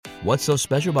What's so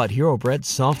special about Hero Bread's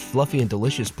soft, fluffy, and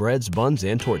delicious breads, buns,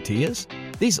 and tortillas?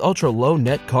 These ultra-low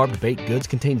net-carb baked goods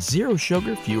contain zero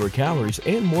sugar, fewer calories,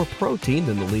 and more protein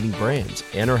than the leading brands,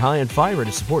 and are high in fiber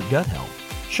to support gut health.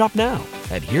 Shop now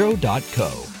at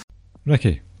hero.co.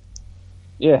 Ricky.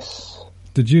 Yes.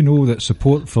 Did you know that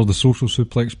support for the Social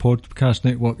Suplex Podcast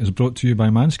Network is brought to you by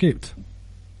Manscaped?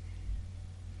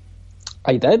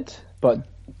 I did, but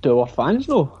do our fans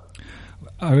know?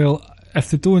 Well, if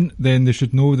they don't, then they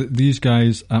should know that these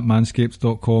guys at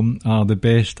manscaped.com are the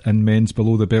best in men's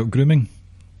below-the-belt grooming.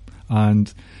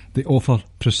 And they offer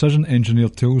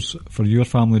precision-engineered tools for your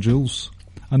family jewels.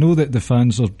 I know that the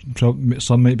fans are,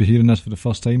 some might be hearing this for the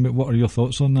first time, but what are your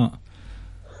thoughts on that?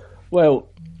 Well,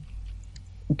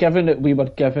 given that we were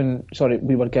given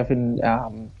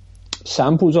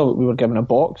samples of it, we were given a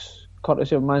box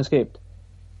courtesy of Manscaped,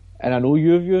 and I know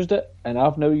you've used it, and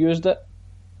I've now used it,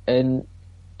 and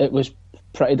it was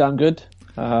pretty damn good.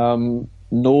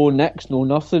 No nicks, no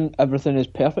nothing. Everything is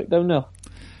perfect down there.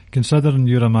 Considering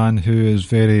you're a man who is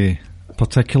very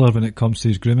particular when it comes to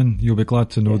his grooming, you'll be glad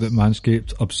to know that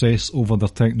Manscaped obsess over their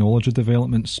technology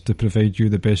developments to provide you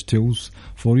the best tools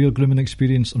for your grooming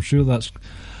experience. I'm sure that's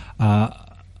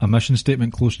a mission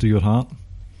statement close to your heart.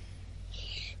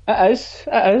 It is.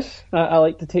 I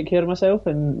like to take care of myself,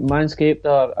 and Manscaped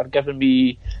are giving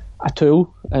me a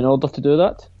tool in order to do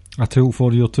that. A tool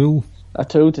for your tool? A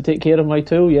tool to take care of my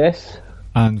tool, yes.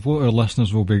 And what our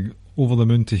listeners will be over the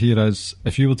moon to hear is,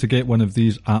 if you were to get one of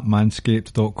these at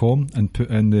manscaped.com and put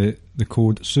in the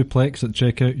code SUPLEX at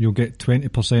checkout, you'll get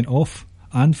 20% off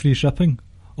and free shipping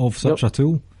of such a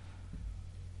tool.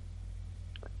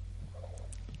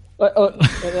 At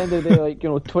the end of the day,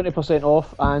 20%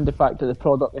 off, and the fact that the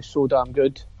product is so damn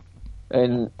good,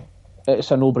 and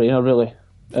it's a no-brainer, really.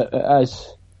 It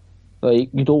is.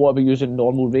 You don't want to be using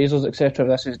normal razors, etc.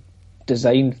 This is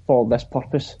designed for this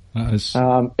purpose. That is.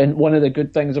 And one of the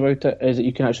good things about it is that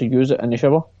you can actually use it in the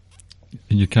shower.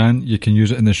 You can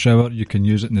use it in the shower, you can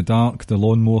use it in the dark, the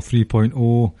Lawnmower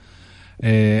 3.0.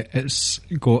 It's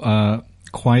got a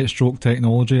quiet stroke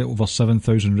technology at over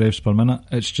 7,000 revs per minute.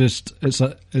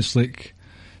 It's like,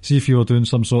 see if you were doing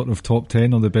some sort of top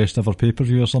 10 or the best ever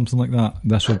pay-per-view or something like that,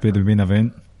 this would be the main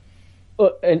event.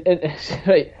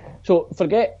 Right, so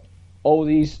forget all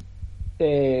these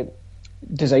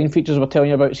design features we're telling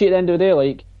you about. See, at the end of the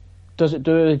day, does it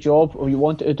do the job or you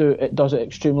want it to do? It does it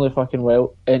extremely fucking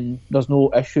well, and there's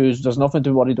no issues, there's nothing to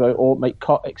be worried about, it might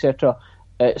cut, etc.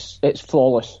 It's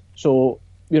flawless. So,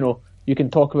 you can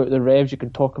talk about the revs, you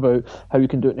can talk about how you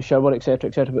can do it in the shower, etc.,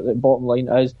 etc., but the bottom line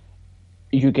is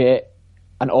you get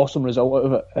an awesome result out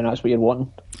of it, and that's what you're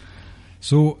wanting.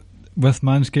 So, with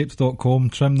manscaped.com,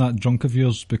 trim that junk of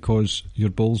yours, because your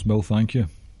balls will thank you.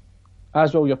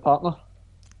 As will your partner.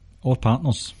 Or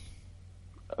partners.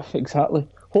 Exactly.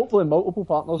 Hopefully multiple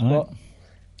partners, right.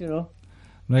 But,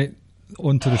 Right,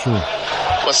 on to the show.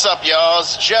 What's up, y'all?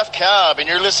 It's Jeff Cobb, and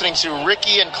you're listening to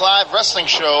Ricky and Clive Wrestling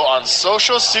Show on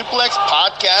Social Suplex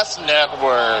Podcast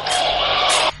Network.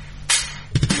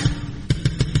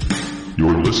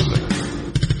 You're listening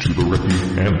to the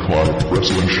Ricky and Clive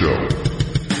Wrestling Show.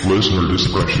 Listener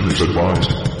discretion is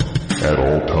advised at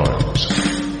all times.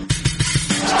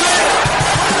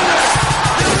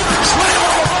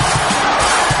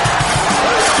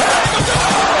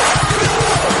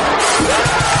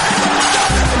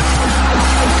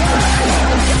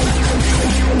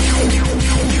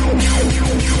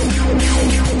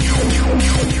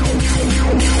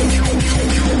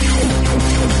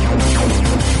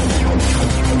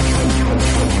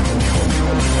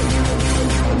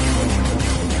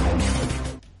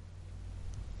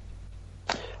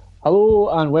 Hello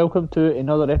and welcome to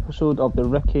another episode of the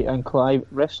Ricky and Clive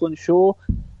Wrestling Show.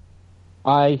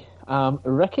 I am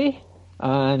Ricky,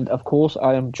 and of course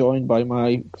I am joined by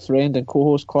my friend and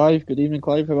co-host Clive. Good evening,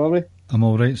 Clive, how are we? I'm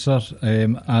alright, sir.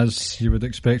 As you would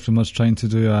expect from us trying to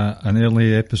do an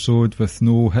early episode with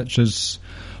no hitches,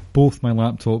 both my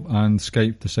laptop and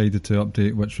Skype decided to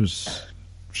update, which was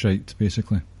shite,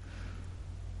 basically.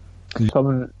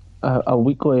 Coming a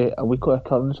weekly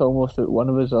occurrence almost that one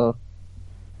of us are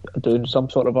doing some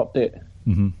sort of update.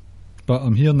 Mm-hmm. But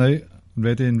I'm here now,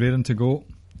 ready and raring to go.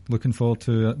 Looking forward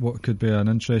to what could be an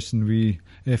interesting wee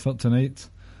effort tonight.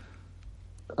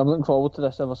 I'm looking forward to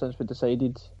this ever since we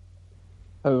decided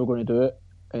how we're going to do it,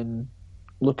 and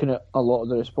looking at a lot of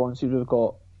the responses we've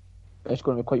got, it's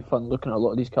going to be quite fun looking at a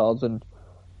lot of these cards and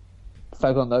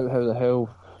figuring out how the hell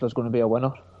there's going to be a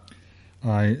winner.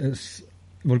 Aye,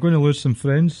 we're going to lose some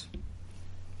friends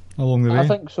along the way. I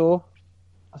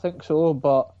think so,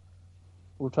 but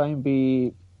we'll try and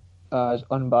be as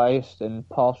unbiased and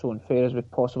partial and fair as we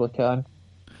possibly can.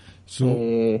 So,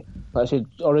 like I said,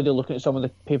 already looking at some of the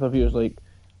pay-per-views, like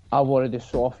I've already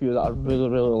saw a few that I really,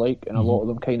 really like, and a lot of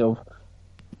them kind of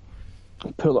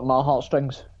pull at my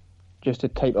heartstrings, just the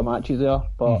type of matches there.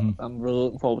 But I'm really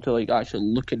looking forward to like actually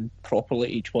looking properly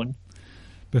at each one.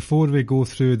 before we go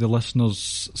through the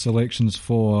listeners' selections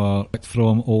from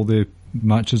all the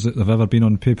matches that have ever been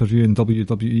on pay-per-view in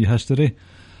WWE history,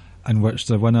 in which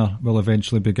the winner will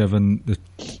eventually be given the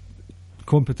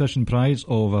competition prize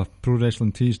of a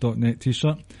ProWrestlingTees.net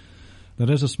t-shirt,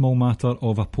 there is a small matter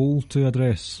of a poll to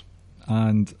address,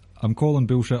 and I'm calling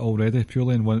bullshit already,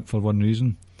 purely for one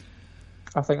reason.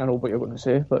 I think I know what you're going to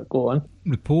say, but go on.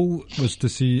 The poll was to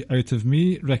see, out of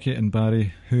me, Ricky and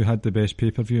Barry, who had the best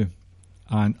pay-per-view,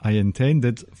 and I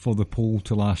intended for the poll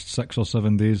to last 6 or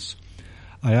 7 days.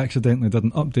 I accidentally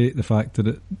didn't update the fact that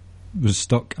it was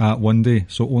stuck at 1 day,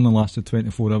 so it only lasted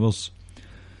 24 hours.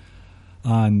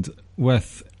 And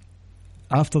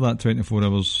after that 24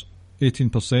 hours,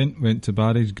 18% went to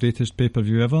Barry's greatest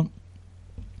pay-per-view ever.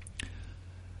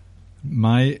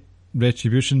 My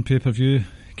Retribution pay-per-view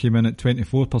came in at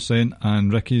 24%,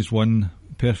 and Ricky's won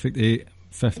perfect 8,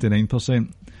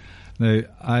 59%. Now,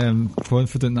 I am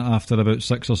confident that after about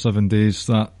 6 or 7 days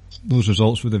that those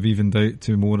results would have evened out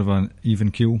to more of an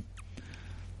even keel.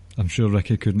 I'm sure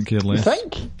Ricky couldn't care less.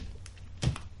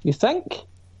 You think?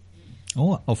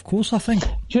 Oh, of course I think. Do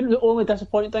you know the only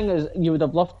disappointing thing is you would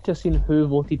have loved to have seen who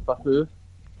voted for who?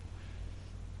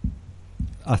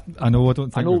 I know, I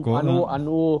don't think we've got that. I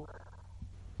know.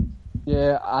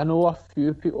 Yeah, I know a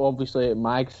few people. Obviously,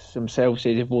 Mags himself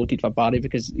said he voted for Barry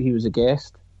because he was a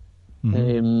guest.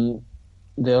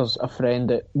 There's a friend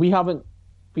that we haven't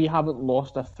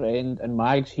lost a friend in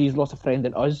Mags. He's lost a friend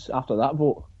in us after that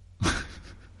vote.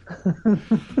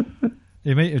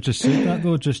 He might have just said that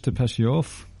though, just to piss you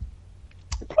off.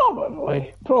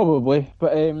 Probably.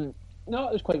 But no,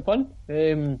 it was quite fun.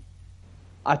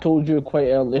 I told you quite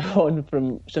early on,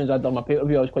 from as soon as I'd done my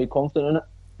pay-per-view, I was quite confident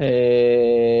in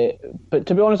it. But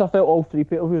to be honest, I felt all 3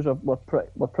 pay-per-views were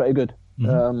pretty good.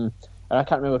 And I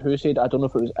can't remember who said it. I don't know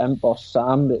if it was Imp or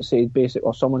Sam that said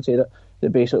or someone said it.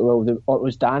 That basically, or it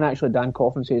was Dan actually. Dan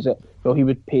Coffin says it. Well, he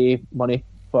would pay money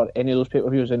for any of those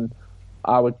pay-per-views, and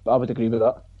I would agree with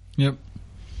that. Yep.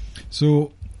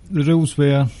 So the rules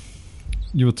were,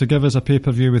 you were to give us a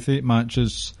pay-per-view with 8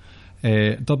 matches.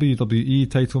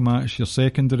 WWE title match, your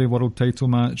secondary world title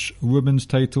match, women's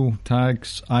title,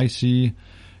 tags, IC,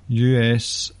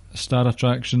 US, Star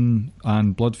Attraction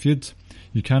and Blood Feud.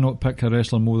 You cannot pick a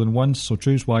wrestler more than once, so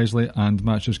choose wisely, and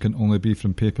matches can only be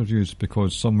from pay-per-views,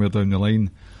 because somewhere down the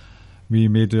line we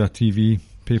may do a TV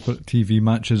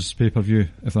matches pay-per-view,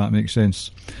 if that makes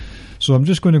sense. So I'm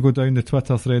just going to go down the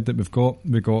Twitter thread that we've got.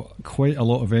 We've got quite a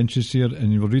lot of entries here,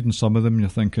 and you were reading some of them and you're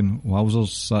thinking,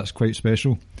 wowzers, that's quite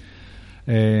special.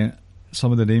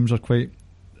 Some of the names are quite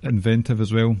inventive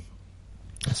as well.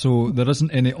 So there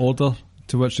isn't any order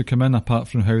to which they come in apart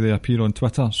from how they appear on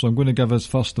Twitter. So I'm going to give us,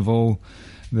 first of all,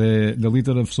 the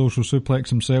leader of Social Suplex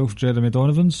himself, Jeremy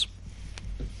Donovan's.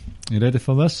 You ready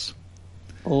for this?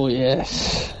 Oh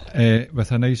yes.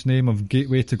 With a nice name of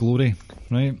Gateway to Glory,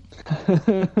 right?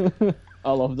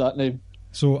 I love that name.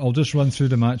 So I'll just run through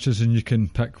the matches and you can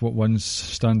pick what ones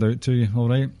stand out to you,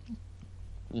 alright?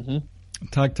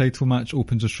 Tag title match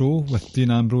opens the show with Dean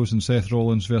Ambrose and Seth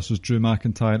Rollins versus Drew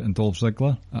McIntyre and Dolph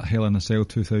Ziggler at Hell in a Cell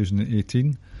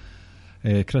 2018.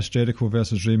 Chris Jericho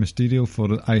versus Rey Mysterio for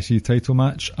the IC title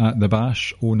match at The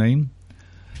Bash 09.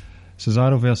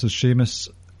 Cesaro versus Sheamus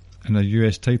in a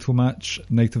US title match,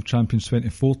 Night of Champions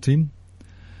 2014.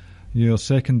 Your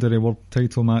secondary world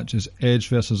title match is Edge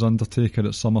versus Undertaker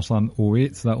at SummerSlam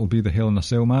 08. That will be the Hell in a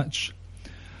Cell match.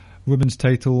 Women's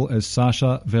title is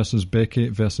Sasha versus Becky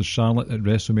versus Charlotte at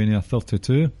WrestleMania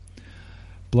 32.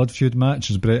 Blood Feud match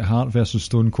is Bret Hart versus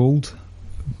Stone Cold.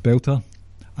 Belter.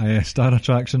 A Star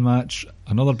Attraction match,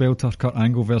 another belter, Kurt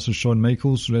Angle versus Shawn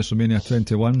Michaels, WrestleMania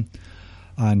 21.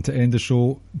 And to end the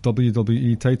show,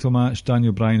 WWE title match,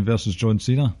 Daniel Bryan versus John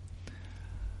Cena.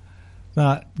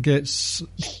 That gets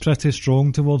pretty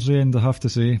strong towards the end, I have to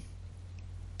say.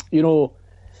 You know,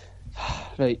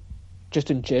 right, just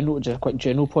in general, just a quick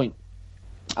general point.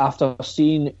 After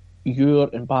seeing your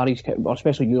and Barry's, or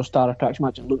especially your Star Attraction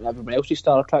match, and looking at everyone else's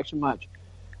Star Attraction match,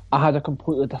 I had a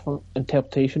completely different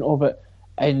interpretation of it.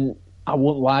 And I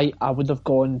won't lie, I would have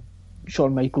gone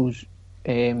Shawn Michaels,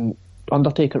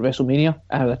 Undertaker at WrestleMania,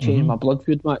 and I would have changed my Blood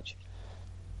Feud match.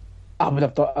 I would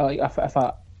have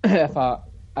done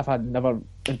if I'd never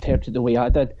interpreted the way I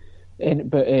did.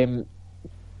 But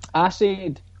I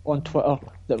said on Twitter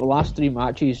that the last 3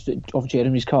 matches of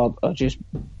Jeremy's card are just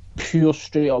pure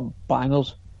straight up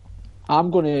bangers.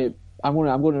 I'm gonna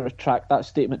retract that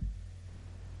statement.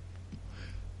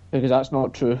 because that's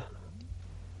not true.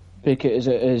 Because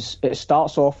it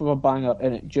starts off with a banger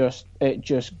and it just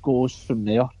goes from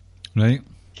there. Right.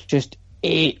 Just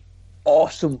 8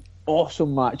 awesome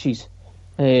matches.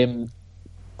 And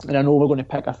I know we're going to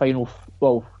pick a final.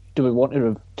 Well, do we want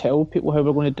to tell people how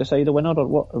we're going to decide a winner, or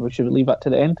what? Or should we leave that to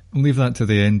the end? We'll leave that to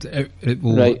the end. It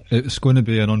will. Right. It's going to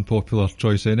be an unpopular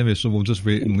choice anyway, so we'll just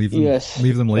wait and leave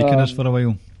them liking us for a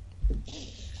while.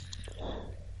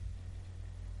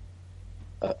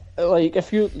 Like,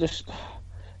 if you just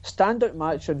standout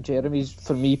match on Jeremy's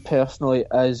for me personally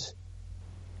is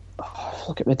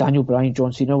look at the Daniel Bryan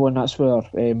John Cena one. That's where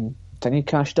Thingy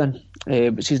cashed in.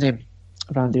 What's his name?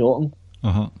 Randy Orton.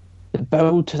 The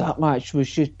build to that match was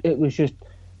just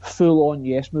full on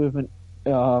yes movement.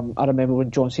 I remember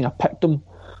when John Cena picked him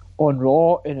on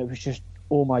Raw, and it was just,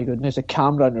 oh my goodness, the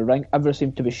camera in the ring, everything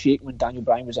seemed to be shaking when Daniel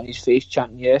Bryan was in his face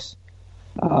chanting yes.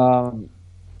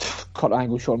 Kurt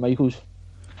Angle, Shawn Michaels.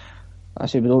 I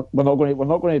say we're not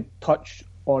going to touch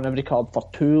on every card for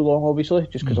too long, obviously,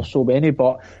 just because there's so many.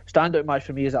 But standout match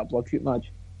for me is that blood feud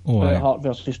match, Bret Hart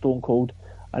versus Stone Cold,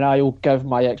 and I'll give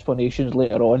my explanations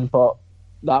later on. But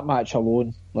that match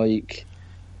alone, like,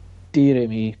 dear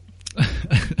me,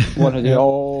 one of the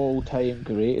all-time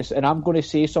greatest. And I'm going to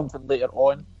say something later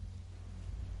on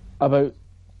about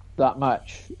that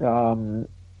match. I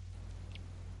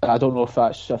don't know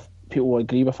if people will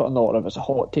agree with it or not, or if it's a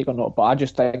hot take or not. But I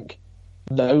just think,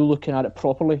 now looking at it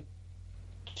properly,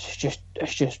 it's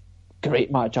just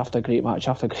great match after great match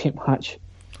after great match.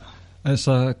 It's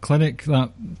a clinic,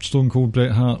 that Stone Cold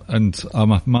Bret Hart, and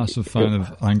I'm a massive fan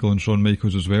of Angle and Shawn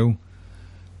Michaels as well.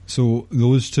 So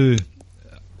those two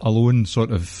alone sort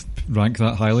of rank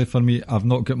that highly for me. I've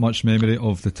not got much memory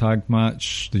of the tag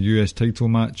match, the US title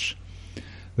match.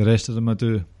 The rest of them I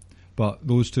do, but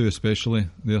those two especially,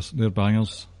 they're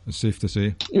bangers. It's safe to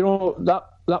say. You know,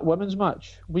 that women's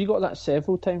match, we got that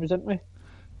several times, didn't we?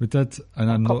 We did, and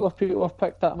a couple of people have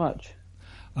picked that match.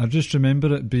 I just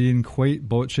remember it being quite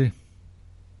botchy.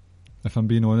 If I'm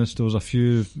being honest, there was a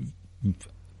few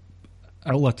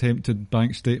ill-attempted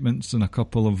bank statements and a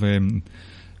couple of not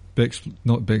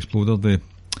Bexploder, the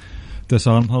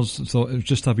disarmers. So it was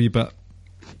just a wee bit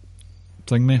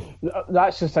thing me.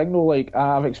 That's the thing though, like,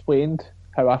 I've explained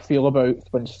how I feel about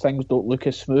when things don't look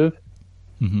as smooth.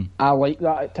 Mm-hmm. I like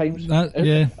that at times.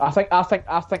 Yeah. I think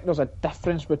there's a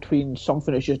difference between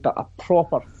something that's just a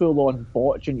proper full-on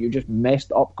botch and you just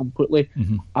messed up completely,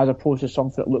 as opposed to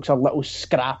something that looks a little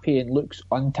scrappy and looks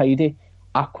untidy.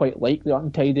 I quite like the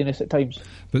untidiness at times.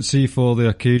 But see, for the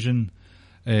occasion,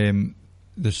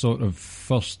 the sort of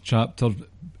first chapter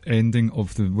ending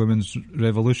of the women's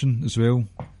revolution as well,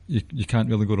 you can't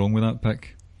really go wrong with that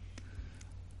pick.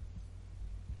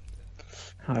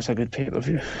 That's a good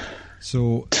pay-per-view.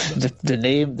 So the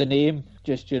name,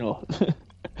 just, you know.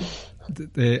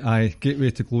 Gateway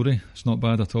to Glory. It's not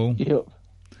bad at all. Yep.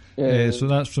 So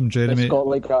that's from Jeremy. It's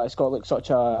got like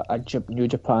such a New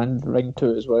Japan ring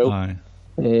to it as well. Aye.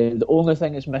 The only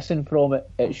thing that's missing from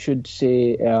it should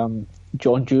say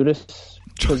John Juris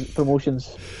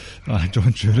Promotions.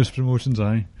 John Juris Promotions.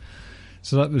 Aye.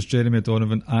 So that was Jeremy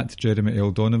Donovan at Jeremy L.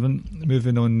 Donovan.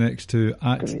 Moving on next to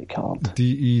at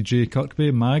DEJ Kirkby,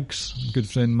 Mags, good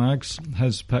friend Mags.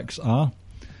 His picks are...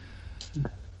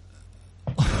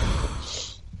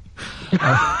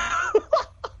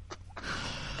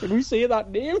 Can we say that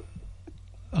name?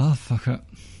 Oh, fuck it.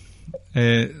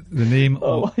 The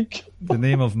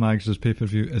name of Mags'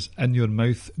 pay-per-view is In Your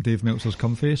Mouth, Dave Meltzer's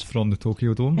Cumface from the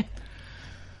Tokyo Dome.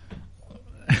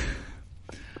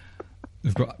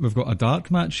 We've got a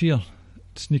dark match here,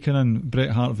 sneaking in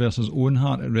Bret Hart versus Owen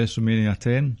Hart at WrestleMania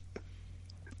 10.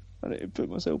 I need to put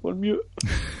myself on mute.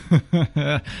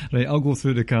 Right, I'll go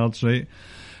through the cards. Right,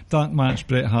 dark match,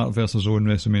 Bret Hart versus Owen,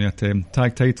 WrestleMania 10.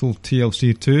 Tag title,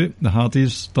 TLC 2, the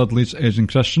Hardys, Dudleys, Edge and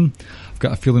Christian. I've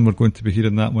got a feeling we're going to be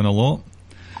hearing that one a lot.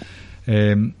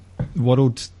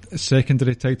 World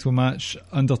secondary title match,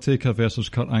 Undertaker versus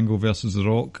Kurt Angle versus The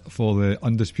Rock for the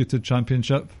Undisputed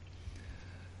Championship.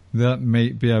 That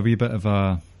might be a wee bit of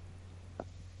a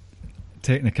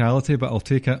technicality, but I'll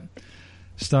take it.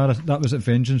 That was at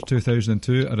Vengeance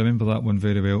 2002. I remember that one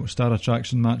very well. Star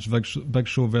Attraction match, Big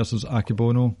Show versus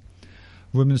Akibono.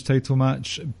 Women's title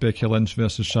match, Becky Lynch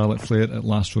versus Charlotte Flair at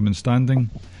Last Woman Standing.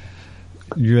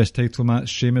 US title match,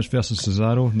 Sheamus versus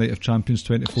Cesaro, Night of Champions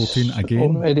 2014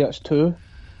 again. Already that's 2.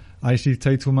 IC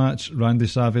title match, Randy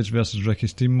Savage versus Ricky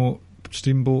Steamboat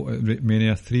at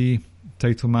Mania 3.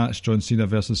 Title match, John Cena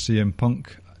versus CM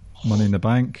Punk, Money in the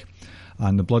Bank.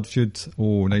 And the blood feud,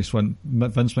 nice one,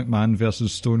 Vince McMahon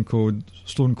versus Stone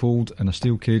Cold in a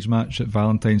steel cage match at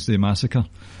Valentine's Day Massacre.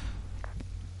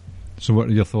 So what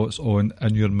are your thoughts on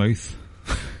In Your Mouth?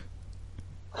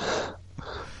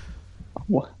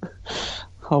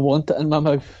 I want it in my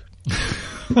mouth.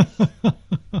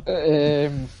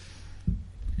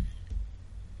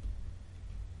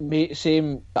 Mate,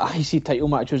 same. The IC title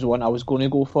match was the one I was going to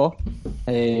go for.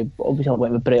 But obviously I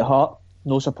went with Bret Hart.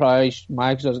 No surprise,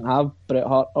 Mags doesn't have Bret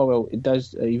Hart. Oh well, it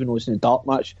does, even though it's in a dark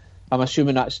match. I'm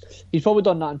assuming he's probably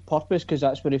done that on purpose because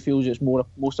that's where he feels it's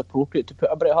most appropriate to put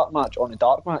a Bret Hart match on a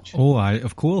dark match. Oh, aye,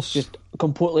 of course. Just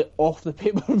completely off the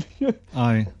pay-per-view.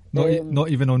 Aye, not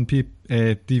even on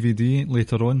DVD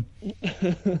later on.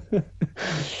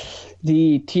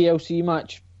 The TLC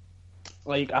match,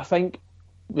 like, I think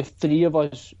the three of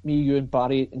us, me, you and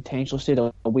Barry, intentionally stayed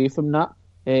away from that.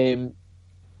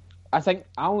 I think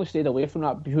I only stayed away from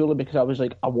that purely because I was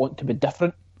like, I want to be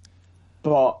different.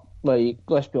 But, like,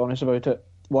 let's be honest about it,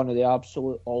 one of the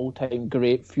absolute all-time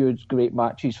great feuds, great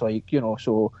matches, like, you know,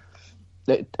 so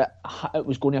it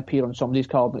was going to appear on somebody's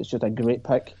card, and it's just a great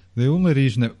pick. The only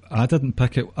reason that I didn't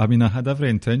pick it, I mean, I had every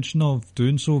intention of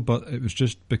doing so, but it was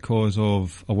just because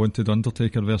of I wanted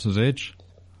Undertaker versus Edge.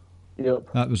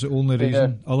 Yep. That was the only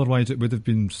reason. Yeah. Otherwise, it would have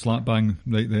been slap bang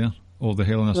right there, or the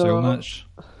Hell in a Cell match.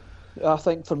 I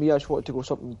think for me, I just wanted to go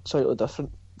something slightly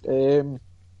different.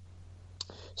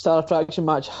 Star Attraction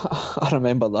match, I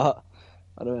remember that.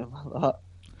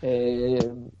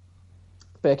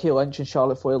 Becky Lynch and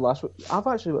Charlotte Flair last week. I've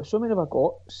actually got so many. Have I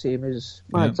got same as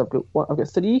Mags? Yep. I've got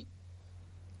 3.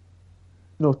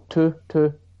 No, 2,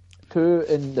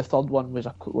 and the third one was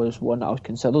one that I was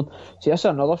considered. See, that's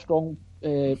another strong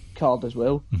card as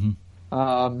well.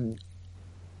 Mm-hmm.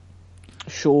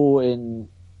 Show in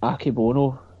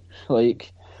Akebono,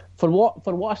 like for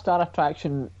what a Star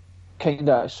Attraction kind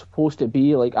of supposed to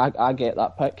be. Like I get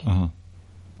that pick. Uh-huh.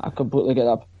 I completely get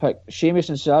that pick. Sheamus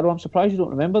and Cesaro. I'm surprised you don't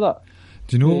remember that.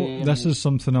 Do you know, this is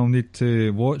something I'll need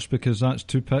to watch because that's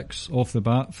 2 picks off the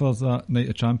bat for that Night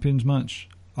of Champions match.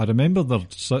 I remember their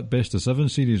Best of 7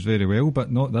 series very well,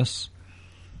 but not this.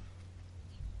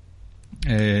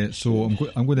 So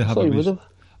I'm going to have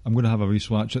I'm going to have a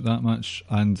re-swatch at that match.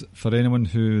 And for anyone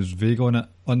who's vague on it,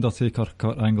 Undertaker,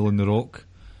 Kurt Angle and The Rock,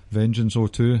 Vengeance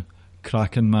 02,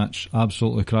 cracking match,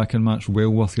 absolutely cracking match, well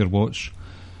worth your watch.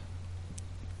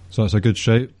 So that's a good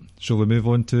shout. Shall we move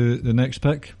on to the next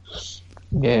pick?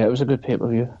 Yeah, it was a good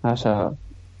pay-per-view. That's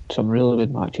some really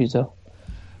good matches there.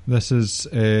 This is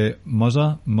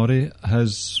Muzza Murray.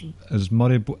 His is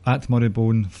Murray at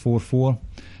Murraybone 44.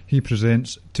 He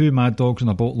presents 2 Mad Dogs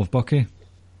and a bottle of Bucky.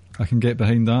 I can get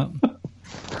behind that.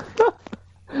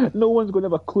 No one's going to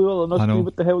have a clue or not clue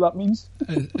what the hell that means.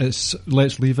 It's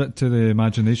let's leave it to the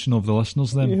imagination of the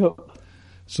listeners then. Yep.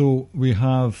 So we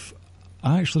have,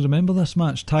 I actually remember this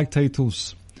match, tag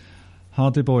titles.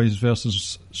 Hardy Boys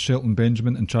versus Shelton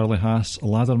Benjamin and Charlie Haas, a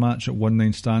ladder match at One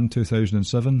Night Stand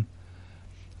 2007.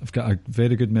 I've got a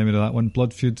very good memory of that one.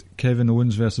 Blood feud, Kevin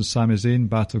Owens versus Sami Zayn,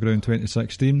 Battleground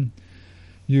 2016.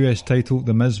 US title,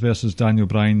 The Miz versus Daniel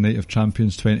Bryan, Night of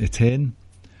Champions 2010.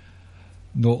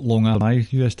 Not long after my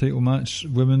US title match.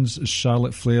 Women's is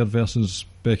Charlotte Flair versus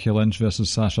Becky Lynch versus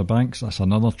Sasha Banks. That's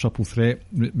another triple threat,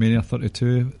 Mania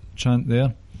 32 chant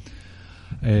there.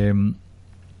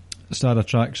 Star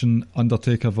Attraction,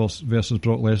 Undertaker versus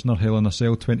Brock Lesnar, Hell in a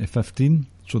Cell 2015.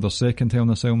 So their second Hell in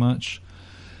a Cell match.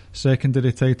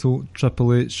 Secondary title,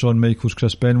 Triple H, Shawn Michaels,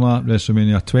 Chris Benoit,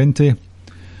 WrestleMania 20.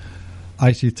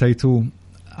 IC title,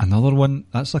 another one,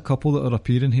 that's a couple that are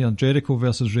appearing here. Jericho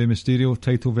versus Rey Mysterio,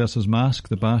 title versus Mask,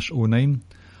 The Bash 09.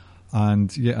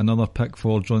 And yet another pick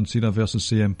for John Cena versus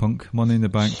CM Punk, Money in the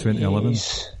Bank 2011.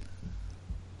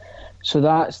 So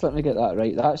that's, let me get that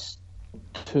right, that's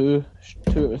two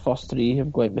of the first 3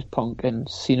 have went with Punk and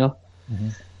Cena. Mm-hmm.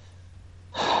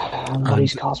 And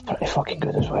Murray's card's pretty fucking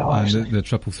good as well. And the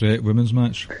triple threat women's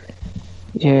match.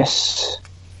 Yes,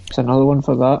 it's another one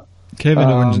for that. Kevin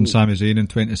Owens and Sami Zayn in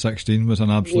 2016 was an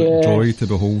absolute joy to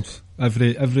behold.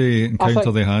 Every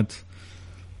encounter they had.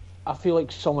 I feel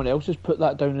like someone else has put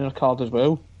that down in their card as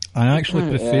well. I actually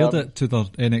preferred it to their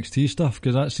NXT stuff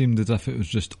because that seemed as if it was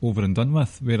just over and done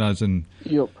with, whereas in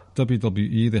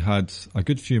WWE they had a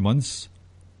good few months.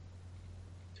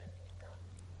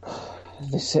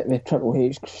 They set the Triple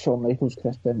H, Shawn Michaels,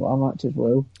 Chris Benoit match as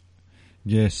well.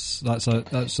 Yes, that's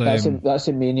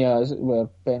in Mania where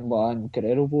Benoit and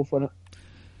Guerrero both won it.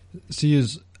 See,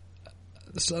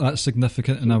 that's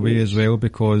significant in a way as well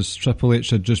because Triple H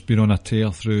had just been on a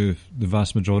tear through the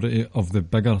vast majority of the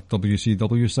bigger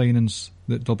WCW signings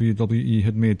that WWE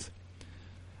had made,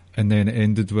 and then it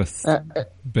ended with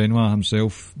Benoit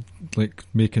himself like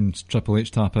making Triple H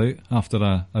tap out after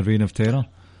a reign of terror.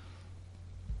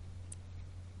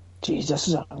 Jeez, this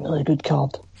is a really good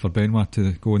card. For Benoit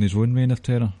to go on his own reign of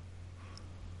terror.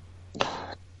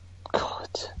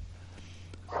 God.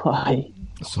 Why?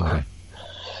 Sorry.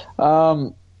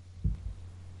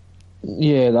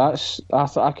 Yeah,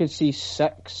 I could see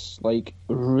 6 like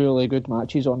really good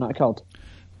matches on that card.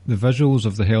 The visuals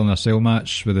of the Hell in a Cell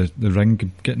match with the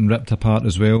ring getting ripped apart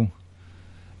as well.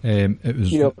 It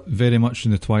was very much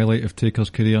in the twilight of Taker's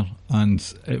career, and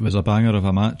it was a banger of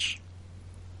a match.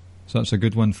 So that's a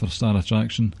good one for Star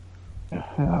Attraction. Yeah,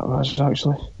 it was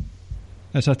actually.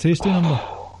 It's a tasty number.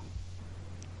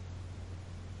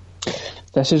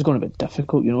 This is going to be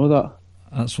difficult, you know that.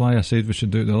 That's why I said we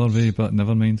should do it the other way, but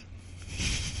never mind.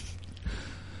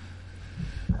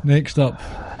 Next up.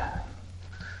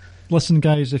 Listen,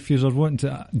 guys, if you are wanting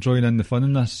to join in the fun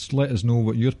in this, let us know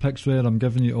what your picks were. I'm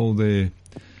giving you all the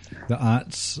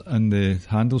ats and the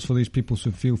handles for these people,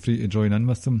 so feel free to join in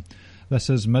with them. This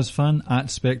is Mizfan at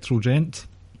Spectral Gent.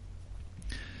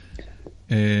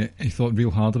 He thought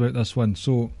real hard about this one,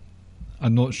 so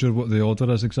I'm not sure what the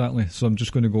order is exactly, so I'm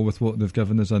just going to go with what they've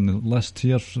given us in the list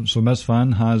here. So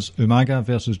Mizfan has Umaga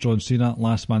versus John Cena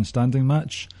last man standing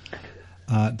match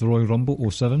at the Royal Rumble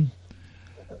 07.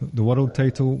 The world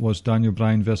title was Daniel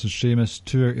Bryan versus Sheamus,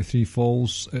 2 out of 3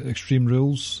 falls at Extreme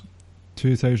Rules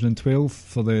 2012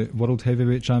 for the World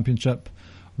Heavyweight Championship.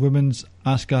 Women's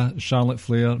Asuka, Charlotte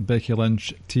Flair, Becky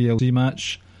Lynch TLC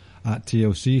match at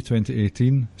TLC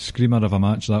 2018. Screamer of a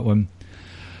match, that one.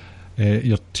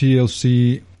 Your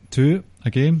TLC 2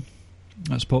 again,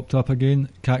 that's popped up again.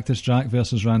 Cactus Jack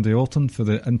versus Randy Orton for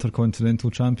the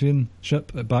Intercontinental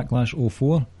Championship at Backlash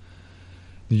 04.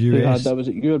 The US, who had that? Was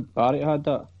it you or Barry had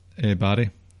that? Barry.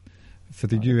 For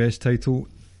the US title.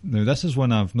 Now this is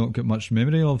one I've not got much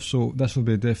memory of, so this will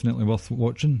be definitely worth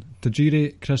watching.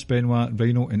 Tajiri, Chris Benoit,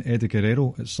 Rhino and Eddie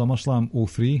Guerrero at SummerSlam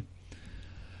 03.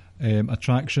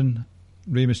 Attraction,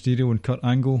 Rey Mysterio and Kurt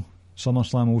Angle,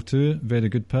 SummerSlam 02. Very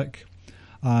good pick.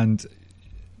 And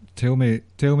tell me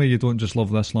you don't just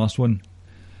love this last one.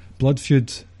 Blood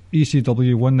Feud,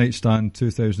 ECW One Night Stand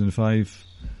 2005.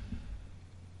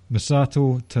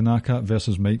 Masato Tanaka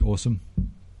versus Mike Awesome.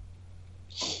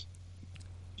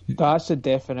 That's the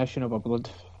definition of a blood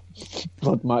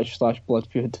match / blood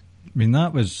feud. I mean,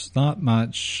 that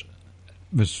match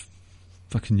was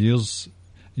fucking years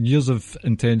of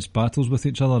intense battles with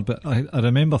each other, but I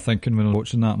remember thinking when I was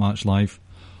watching that match live,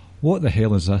 what the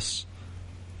hell is this?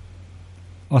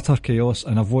 Utter chaos,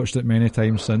 and I've watched it many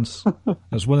times since.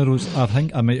 It's one of those, I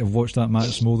think I might have watched that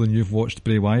match more than you've watched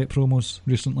Bray Wyatt promos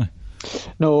recently.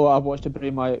 No, I've watched the Bray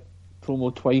Wyatt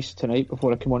promo twice tonight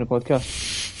before I came on the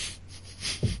podcast.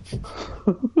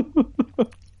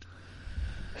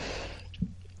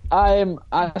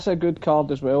 That's a good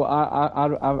card as well.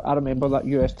 I remember that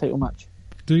US title match.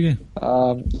 Do you?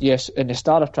 Yes, in the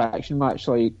Star Attraction match,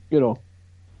 like, you know,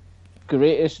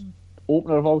 greatest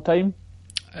opener of all time.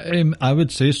 I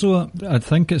would say so. I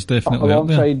think it's definitely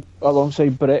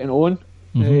alongside Brett and Owen.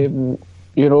 Mm-hmm.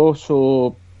 You know,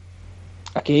 so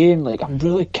again, like, I'm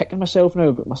kicking myself now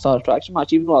about my Star Attraction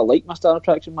match, even though I like my Star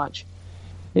Attraction match.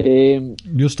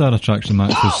 Your Star Attraction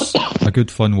match was a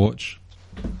good fun watch.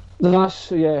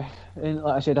 That's, yeah, and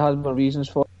like I said, I had my reasons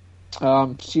for it.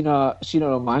 Cena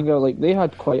and Manga, like, they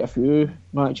had quite a few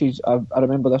matches. I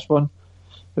remember this one.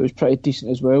 It was pretty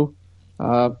decent as well.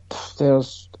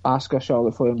 There's Asuka,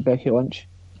 Charlotte Flair and Becky Lynch.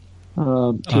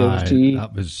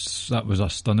 TLC. That was a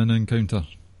stunning encounter.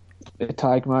 The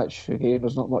tag match, again,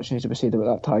 there's not much needs to be said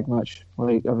about that tag match.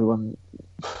 Like, everyone,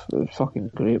 it was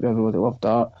fucking great. Everybody loved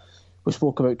that. We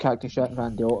spoke about Cactus Jack and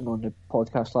Randy Orton on the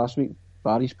podcast last week.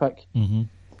 Barry's pick. Mm-hmm.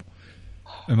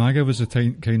 Umaga was the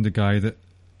kind of guy that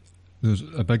there was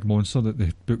a big monster that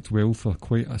they booked well for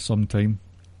quite some time.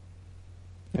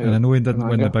 Yeah, and I know he didn't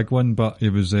win the big one, but he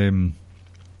was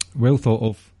well thought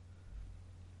of.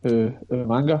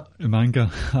 Umanga.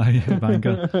 Aye,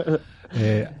 Umanga.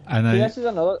 This is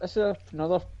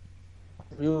another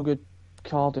real good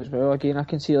card as well. Again, I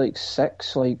can see like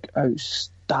 6 like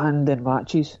outstanding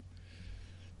matches.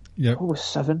 Yeah. What was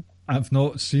 7? I've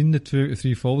not seen the 2 out of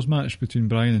 3 falls match between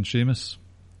Bryan and Sheamus.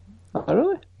 Oh,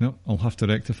 really? No, I'll have to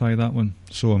rectify that one.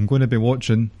 So I'm going to be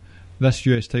watching this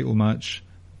US title match,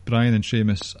 Bryan and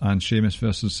Sheamus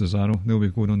versus Cesaro. They'll be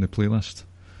going on the playlist.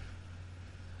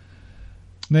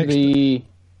 Next, the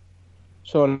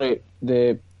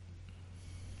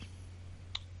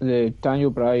Daniel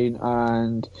Bryan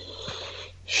and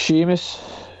Sheamus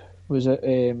was at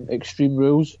Extreme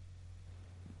Rules.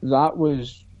 That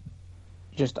was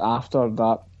just after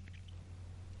that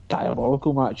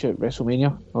diabolical match at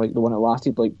WrestleMania, like the one that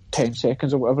lasted like 10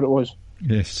 seconds or whatever it was.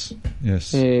 Yes.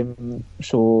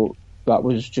 So that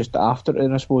was just after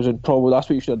it, I suppose, and probably that's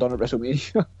what you should have done at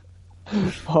WrestleMania.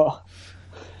 But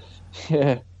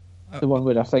yeah, the one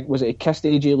where I think was it he kissed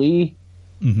AJ Lee.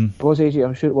 Mm-hmm. It was AJ,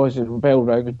 I'm sure it was. And bell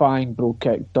rang, bang, bro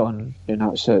kick, done, and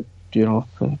that's it. You know.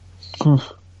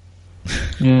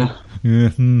 Yeah. Yeah.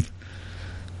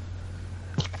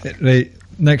 Right.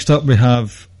 Next up, we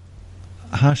have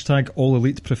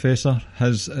 #AllEliteProfessor.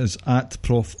 His is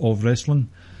 @Prof of Wrestling.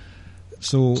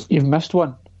 So you've missed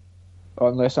one,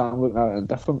 unless I'm looking at it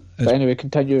different. But anyway,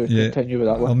 continue with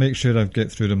that one. I'll make sure I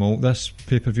get through them all. This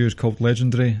pay-per-view is called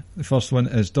Legendary. The first one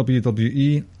is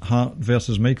WWE Hart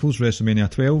versus Michaels, WrestleMania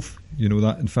 12. You know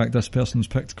that. In fact, this person's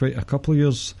picked quite a couple of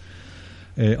years.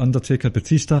 Undertaker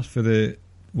Batista for the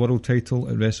world title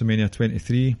at WrestleMania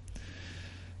 23.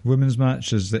 Women's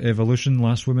match is the Evolution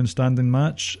Last Woman Standing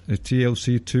match. The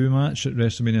TLC 2 match at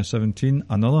WrestleMania 17.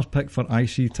 Another pick for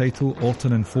IC title,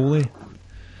 Orton and Foley.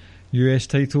 US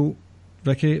title,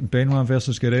 Ricky, Benoit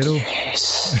versus Guerrero.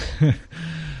 Yes.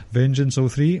 Vengeance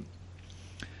 03.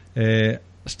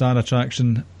 Star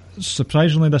Attraction.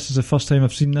 Surprisingly, this is the first time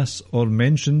I've seen this or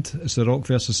mentioned. It's The Rock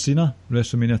versus Cena,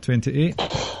 WrestleMania 28.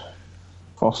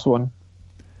 First one.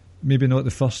 Maybe not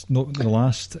the first, not the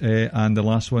last. And the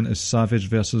last one is Savage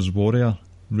versus Warrior,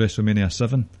 WrestleMania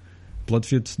 7. Blood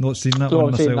feud. Not seen that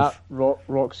one myself. That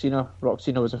Rock Cena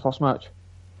was the first match.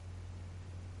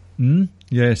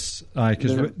 Yes, aye,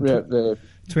 because the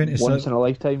 27 once in a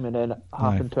lifetime, and then it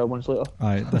happened 12 months later.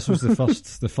 Aye, this was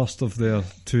the first of their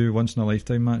 2 once in a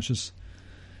lifetime matches.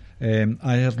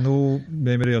 I have no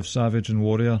memory of Savage and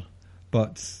Warrior,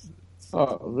 but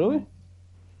oh really?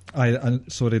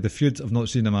 Sorry, the feud. I've not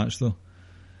seen the match though,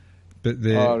 but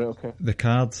the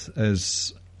card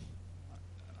is.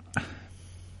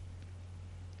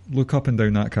 Look up and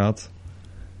down that card.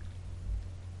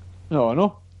 No, I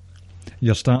know.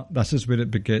 This is where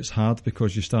it gets hard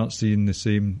because you start seeing the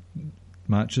same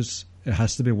matches. It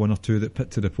has to be one or two that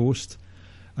put to the post,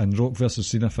 and Rock versus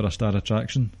Cena for a Star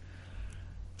Attraction.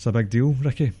 It's a big deal,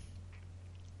 Ricky.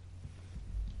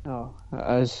 Oh,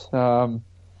 it is.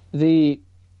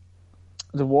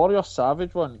 The Warrior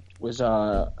Savage one was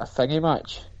a thingy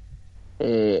match,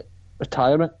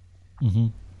 retirement. Mm-hmm.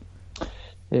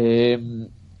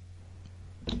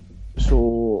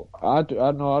 So I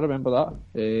remember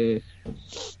that.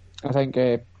 I think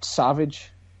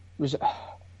Savage was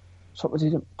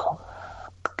something.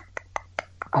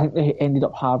 I think they ended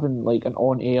up having like an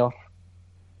on-air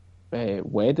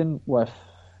wedding with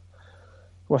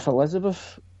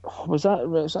Elizabeth. Was that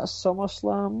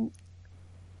SummerSlam?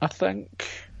 I think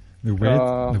the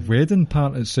wedding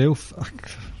part itself.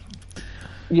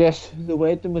 Yes, the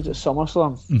wedding was at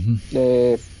SummerSlam.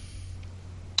 Mm-hmm.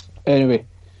 Anyway,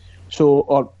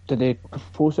 or did they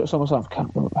post it at SummerSlam? I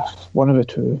can't remember. One of the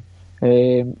two.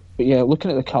 But yeah, looking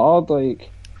at the card,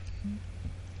 like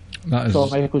that is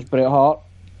Shawn Michaels, Bret Hart.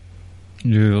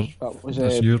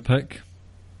 That's your pick.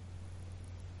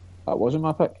 That wasn't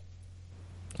my pick.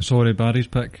 Sorry, Barry's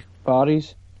pick.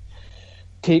 Barry's.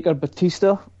 Taker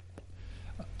Batista.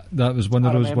 That was one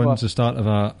of those ones, the start of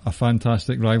a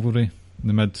fantastic rivalry in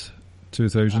the mid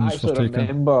 2000s for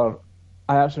Taker.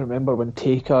 I actually remember when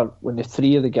the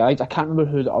three of the guys, I can't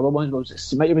remember who the other one was,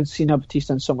 it might have been Cena,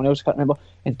 Batista and someone else, I can't remember,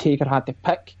 and Taker had to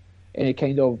pick, and he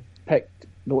kind of picked,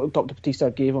 looked up to Batista,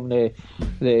 gave him the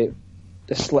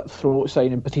slit throat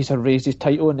sign, and Batista raised his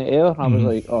title in the air, and I was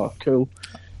like, oh, cool.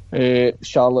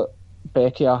 Charlotte,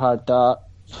 Becky, I had that.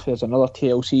 There's another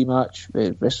TLC match,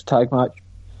 wrestle tag match.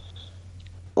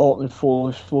 Orton and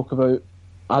Foley spoke about.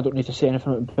 I don't need to say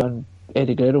anything about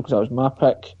Eddie Guerrero because that was my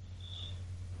pick.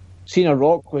 Cena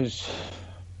Rock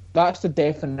that's the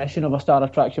definition of a Star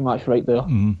Attraction match right there.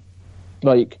 Mm-hmm.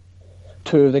 Like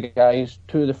two of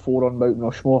the four on Mount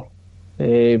Rushmore,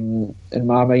 in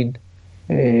my mind.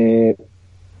 Yeah,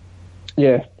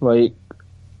 like,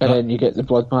 and then you get the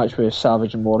blood match with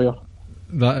Savage and Warrior.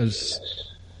 That is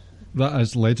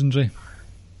legendary.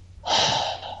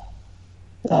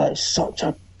 That is such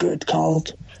a good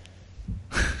card.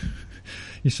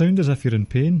 You sound as if you're in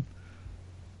pain.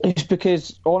 It's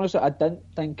because, honestly, I didn't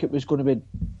think it was going to be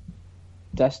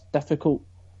this difficult.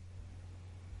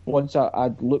 Once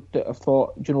I'd looked at it, I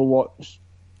thought, do you know what?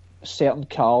 Certain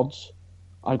cards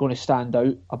are going to stand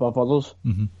out above others.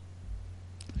 Mm-hmm.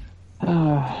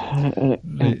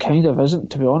 It kind of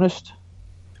isn't, to be honest.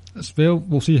 Well,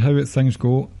 we'll see how things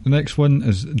go. The next one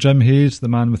is Jim Hayes, the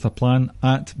man with a plan,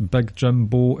 at Big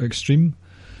Jimbo Extreme.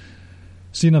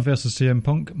 Cena versus CM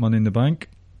Punk, Money in the Bank.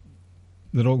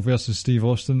 The Rock versus Steve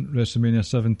Austin, WrestleMania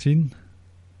 17.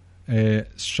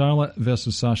 Charlotte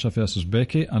versus Sasha versus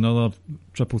Becky, another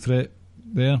triple threat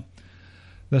there.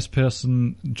 This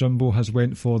person, Jumbo, has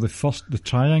went for the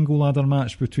triangle ladder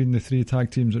match between the 3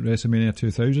 tag teams at WrestleMania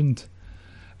 2000.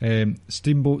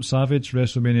 Steamboat Savage,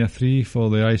 WrestleMania 3 for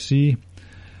the IC.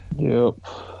 Yep.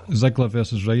 Ziggler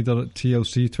versus Ryder at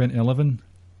TLC 2011.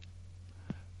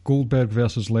 Goldberg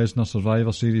versus Lesnar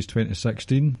Survivor Series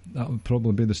 2016. That would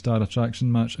probably be the star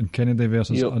attraction match. And Kennedy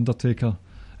versus Undertaker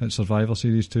at Survivor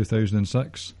Series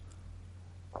 2006.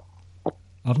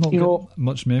 I've not got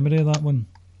much memory of that one.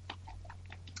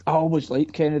 I always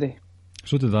liked Kennedy.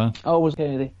 So did I. I always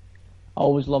Kennedy. I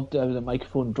always loved how the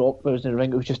microphone dropped when it was in the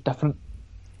ring. It was just different.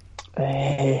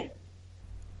 Right.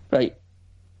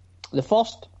 The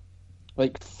first,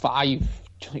 5,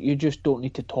 you just don't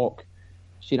need to talk.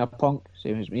 Cena Punk,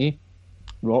 same as me.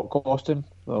 Rock Austin.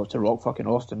 Well, it's a Rock fucking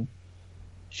Austin.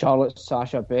 Charlotte,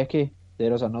 Sasha, Becky.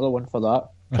 There is another one for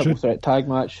that. Triple threat tag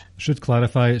match. Should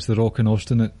clarify it's the Rock and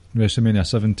Austin at WrestleMania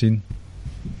 17.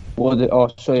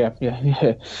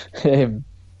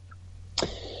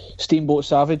 Steamboat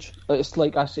Savage. It's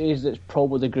like I say, it's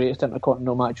probably the greatest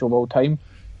Intercontinental match of all time.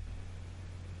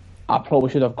 I probably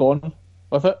should have gone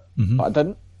with it, but I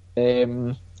didn't.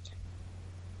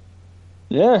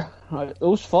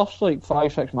 Those first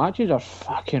 5-6 matches are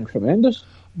fucking tremendous.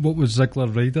 What was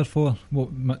Ziggler Ryder for? What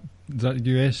is that,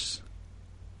 US?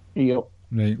 Yep.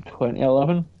 Right.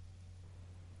 2011.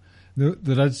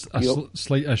 There is a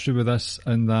slight issue with this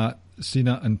in that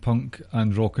Cena and Punk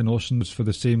and Rock and Austin was for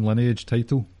the same lineage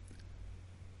title.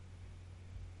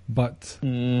 But,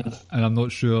 and I'm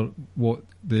not sure what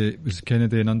was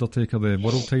Kennedy and Undertaker the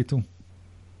world title?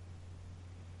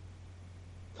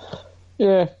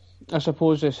 Yeah, I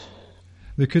suppose it's...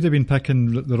 They could have been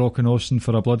picking the Rock and Austin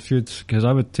for a blood feud, because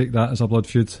I would take that as a blood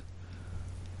feud.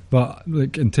 But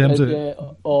in terms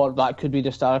of... or that could be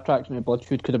the star attraction. The blood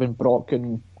feud could have been Brock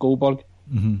and Goldberg.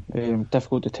 Mm-hmm.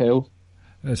 Difficult to tell.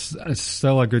 It's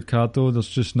still a good card though. There's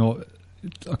just not...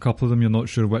 A couple of them you're not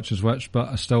sure which is which,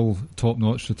 but it's still top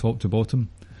notch from top to bottom.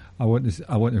 I want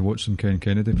to watch some Ken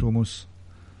Kennedy promos.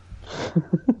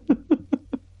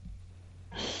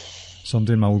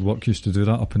 Somebody in my old work used to do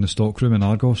that up in the stockroom in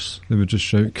Argos. They would just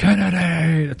shout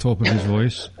Kennedy at the top of his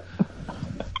voice.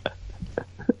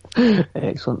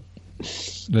 Excellent.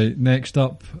 Right, next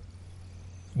up,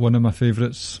 one of my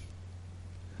favourites.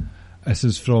 This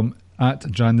is from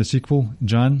 @Jan the Sequel.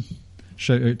 Jan,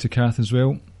 shout out to Kath as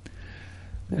well.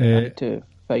 I need to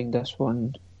find this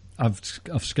one. I've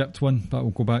skipped one, but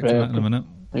we'll go back to that in a minute.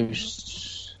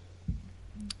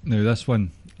 Now this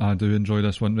one, I do enjoy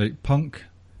this one. Right, Punk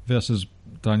versus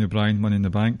Daniel Bryan, Money in the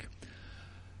Bank.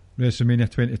 WrestleMania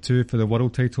 22 for the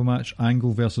world title match.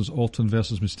 Angle versus Orton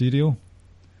versus Mysterio.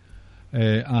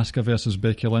 Asuka versus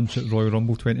Becky Lynch at Royal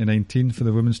Rumble 2019 for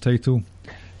the women's title.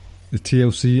 The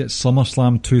TLC at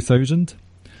SummerSlam 2000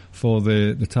 for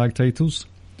the tag titles.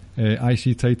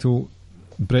 IC title,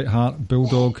 Bret Hart,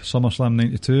 Bulldog, SummerSlam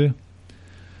 92.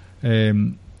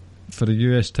 For the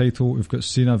US title, we've got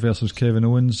Cena versus Kevin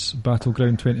Owens,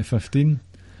 Battleground 2015.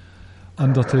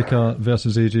 Undertaker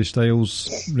versus AJ Styles,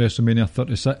 WrestleMania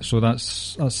 36. So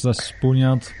that's this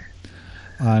boneyard.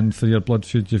 And for your blood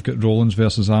feud, you've got Rollins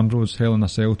versus Ambrose, Hell in a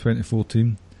Cell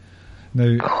 2014.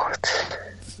 Now,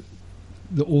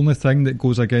 the only thing that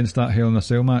goes against that Hell in a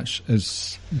Cell match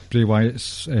is Bray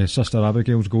Wyatt's Sister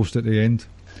Abigail's ghost at the end.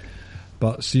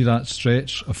 But see that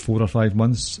stretch of 4 or 5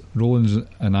 months, Rollins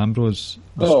and Ambrose.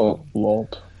 Oh,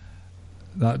 Lord.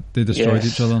 That they destroyed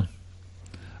each other.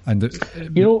 And it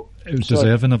was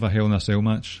deserving of a Hell in a Cell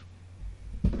match.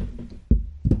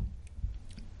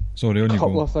 Sorry, on you go. A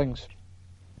couple of things.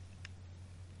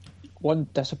 One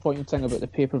disappointing thing about the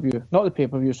pay-per-view, not the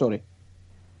pay-per-view, sorry,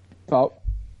 but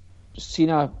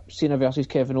Cena versus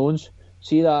Kevin Owens.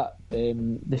 See that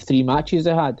the 3 matches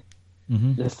they had.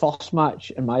 Mm-hmm. The first match,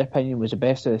 in my opinion, was the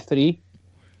best of the 3.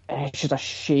 And it's just a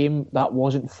shame that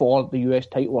wasn't for the US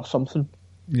title or something.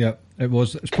 Yeah, it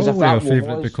was. It's probably our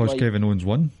favourite because Kevin Owens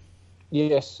won.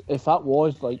 Yes, if that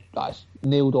was that's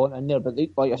nailed on in there, but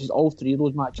I said, all 3 of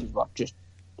those matches were just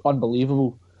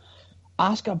unbelievable.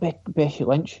 Asuka Becky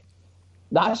Lynch.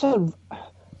 That's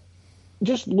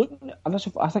just looking. I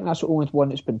think that's the only one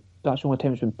that's the only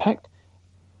time it's been picked.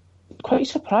 Quite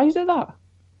surprised at that.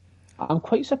 I'm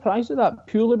quite surprised at that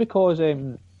purely because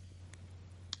I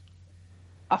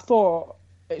thought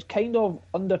it's kind of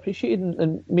underappreciated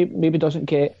and maybe doesn't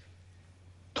get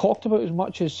talked about as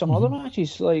much as some other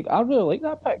matches. I really like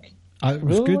that pick. It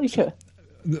was good. Like it.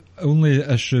 The only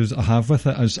issues I have with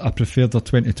it is I preferred the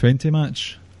 2020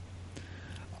 match.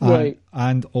 Right.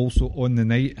 And also on the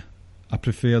night, I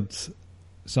preferred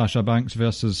Sasha Banks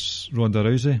versus Ronda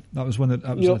Rousey. That was one of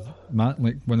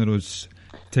those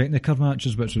technical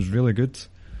matches, which was really good.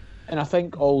 And I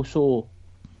think also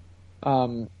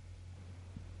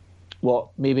what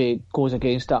maybe goes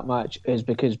against that match is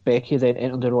because Becky then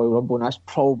entered the Royal Rumble, and that's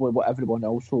probably what everyone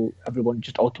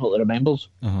just ultimately remembers.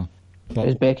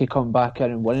 Is Becky coming back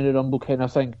in and winning the Rumble kind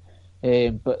of thing.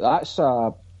 But that's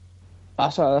a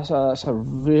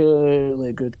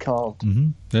really good card.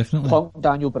 Definitely. Punk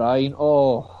Daniel Bryan.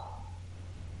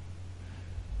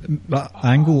 That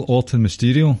Angle Orton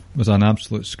Mysterio was an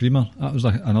absolute screamer. That was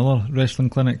another wrestling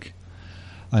clinic.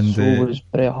 And so was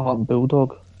Bret Hart and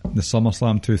Bulldog. The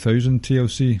SummerSlam 2000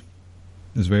 TLC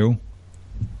as well.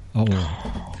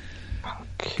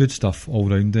 Good stuff all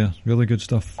round there. Really good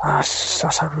stuff.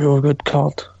 That's a really good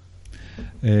card.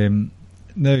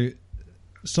 Now,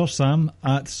 Sir Sam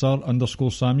at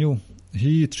Sir_Samuel,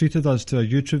 he treated us to a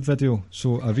YouTube video,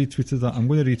 so I retweeted that. I'm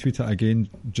going to retweet it again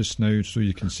just now so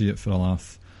you can see it for a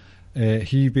laugh.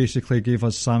 He basically gave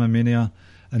us Samomania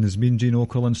in his Mean Gene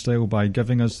Okerlund style by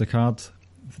giving us the card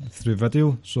through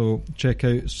video, so check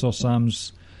out Sir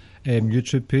Sam's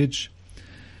YouTube page.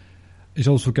 He's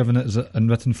also given it in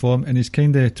written form, and he's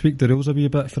kind of tweaked the rules a wee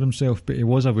bit for himself, but he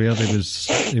was aware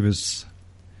he was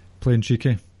playing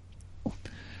cheeky,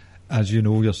 as you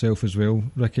know yourself as well,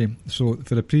 Ricky. So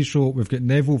for the pre-show, we've got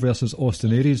Neville versus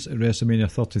Austin Aries at WrestleMania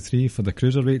 33 for the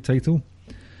Cruiserweight title.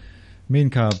 Main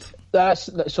card. That's a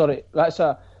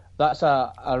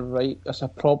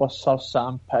proper Sir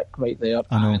Sam pick right there,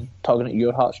 and tugging at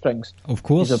your heartstrings. Of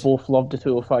course. They both loved the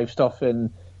 205 stuff,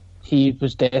 and he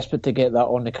was desperate to get that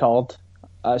on the card.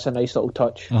 That's a nice little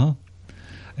touch.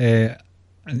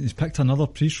 And he's picked another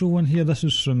pre-show one here. This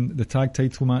is from the tag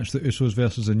title match, the Usos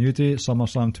versus the New Day at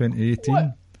SummerSlam 2018.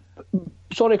 What?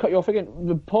 Sorry to cut you off again.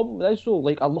 The problem is though,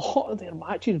 like, a lot of their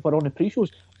matches were on the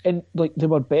pre-shows, and like they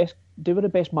were the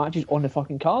best matches on the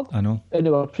fucking card. I know. And they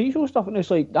were pre-show stuff, and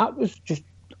it's like, that was just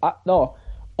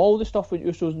all the stuff with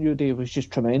Usos and New Day was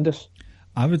just tremendous.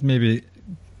 I would maybe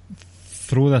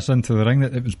throw this into the ring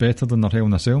that it was better than their Hell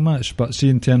in a Cell match, but see,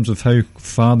 in terms of how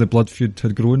far the blood feud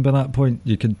had grown by that point,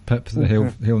 you could pip the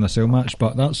Hell in a Cell match,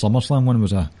 but that SummerSlam one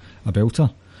was a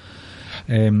belter.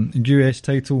 US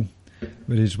title,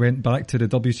 where he's went back to the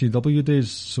WCW days,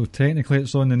 so technically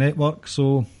it's on the network,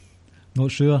 so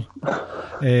not sure.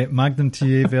 Magnum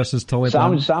TA versus Tully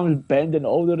Blanchard. Sam's bending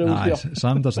all the rules here.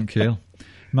 Sam doesn't care.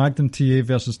 Magnum TA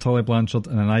versus Tully Blanchard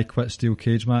in an I Quit Steel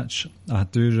cage match. I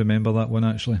do remember that one,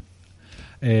 actually.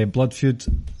 Blood feud,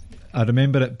 I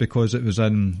remember it because it was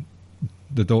in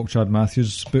the Doc Chad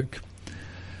Matthews book.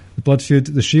 The Blood feud,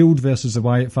 The Shield versus the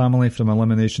Wyatt family from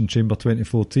Elimination Chamber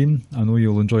 2014. I know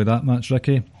you'll enjoy that match,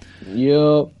 Ricky.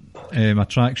 Yep.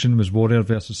 Attraction was Warrior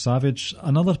versus Savage.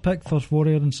 Another pick for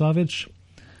Warrior and Savage.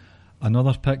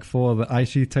 Another pick for the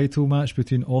IC title match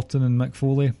between Orton and Mick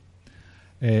Foley.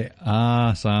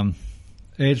 Sam.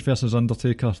 Edge versus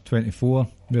Undertaker 24,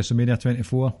 WrestleMania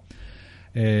 24.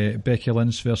 Becky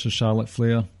Lynch versus Charlotte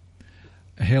Flair.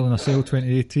 Hell in a Cell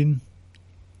 2018.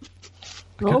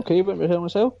 Okay, went with Hell in a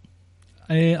Cell.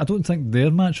 I don't think their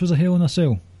match was a Hell in a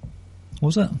Cell.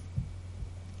 Was it?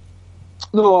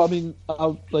 No, I mean,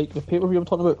 like the pay-per-view I'm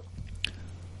talking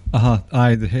about.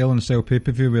 Aye, the Hell in a Cell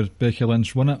pay-per-view where Becky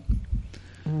Lynch won it.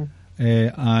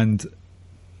 And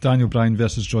Daniel Bryan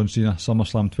versus John Cena,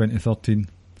 SummerSlam 2013.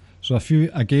 So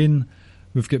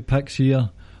we've got picks here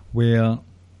where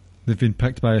they've been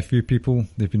picked by a few people,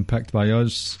 they've been picked by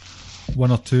us.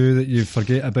 One or two that you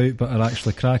forget about but are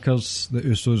actually crackers. The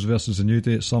Usos versus the New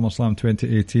Day at SummerSlam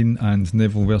 2018 and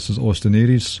Neville versus Austin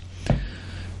Aries.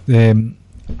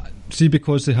 See,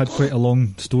 because they had quite a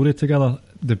long story together,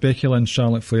 the Becky Lynch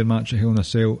Charlotte Flair match at Hell in a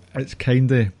Cell, it's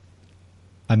kinda,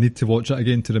 I need to watch it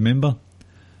again to remember,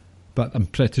 but I'm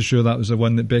pretty sure that was the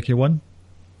one that Becky won.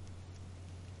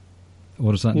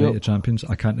 Or is that Night of Champions?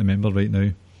 I can't remember right now.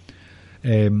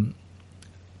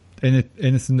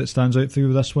 Anything that stands out for you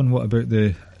with this one? What about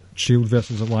the Shield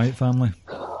versus the Wyatt family?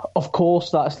 Of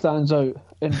course that stands out.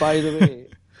 And by the way,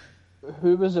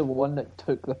 who was the one that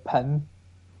took the pin?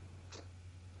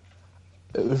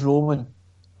 It was Roman.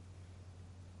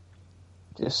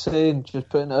 Just saying, just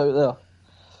putting it out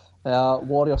there.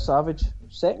 Warrior Savage,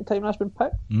 second time that's been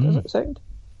picked. Is it second?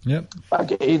 Yep.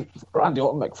 Again, Randy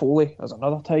Orton, Mick Foley, there's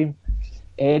another time.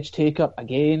 Edge Taker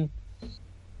again.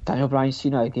 Daniel Bryan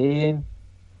Cena again.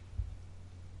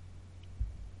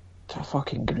 It's a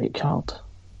fucking great card.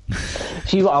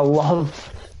 See what I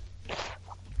love?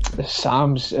 The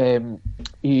Sam's,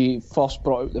 he first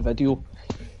brought out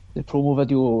the promo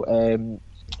video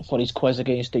for his quiz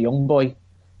against the young boy,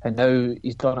 and now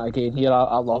he's done it again here.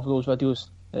 I love those videos.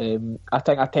 I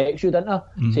think I texted you, didn't I?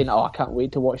 Saying, I can't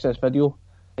wait to watch this video.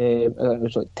 It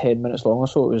was like 10 minutes long or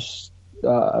so. It was,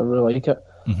 I really like it.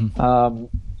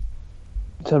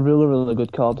 It's a really, really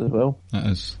good card as well. It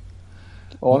is.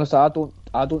 Honestly,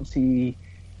 I don't see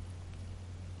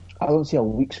a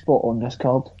weak spot on this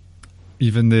card.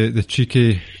 Even the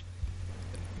cheeky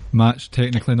match,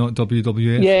 technically not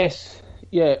WWF. Yes,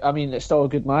 yeah. I mean, it's still a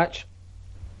good match,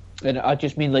 and I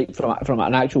just mean like from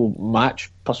an actual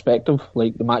match perspective,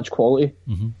 like the match quality.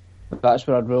 Mm-hmm. That's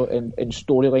where I'd really in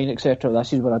storyline, etc.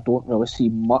 This is where I don't really see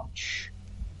much.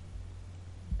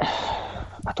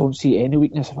 I don't see any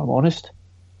weakness, if I'm honest.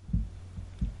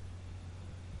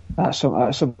 That's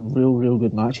some real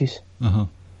good matches.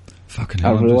 Fucking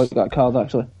hell, I really like that card,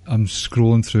 actually. I'm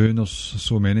scrolling through and there's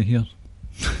so many here.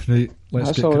 Right,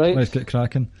 let's get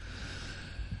cracking.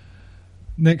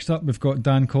 Next up, we've got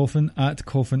Dan Coffin at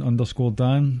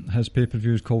Coffin_Dan. His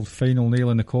pay-per-view is called Final Nail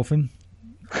in the Coffin.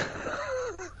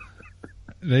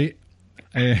 Right.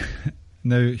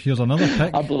 Now, here's another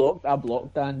pick. I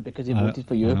blocked Dan because he voted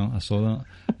for you. I know, I saw that.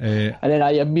 And then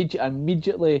I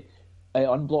immediately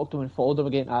unblocked him and followed him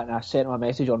again, and I sent him a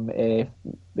message on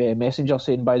Messenger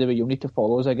saying, by the way, you'll need to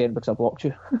follow us again because I blocked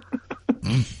you.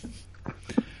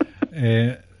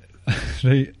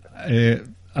 Right.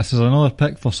 This is another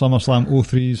pick for SummerSlam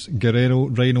 03's Guerrero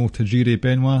Rhino Tajiri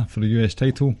Benoit for the US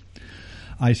title.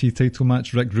 IC title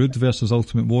match, Rick Rude versus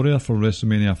Ultimate Warrior for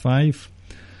WrestleMania 5.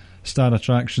 Star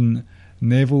Attraction,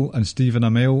 Neville and Stephen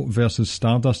Amell versus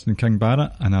Stardust and King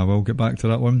Barrett, and I will get back to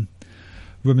that one.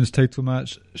 Women's title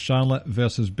match, Charlotte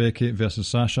versus Becky versus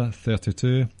Sasha,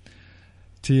 32.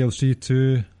 TLC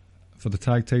 2 for the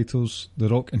tag titles, The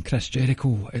Rock and Chris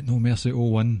Jericho at No Mercy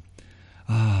 01.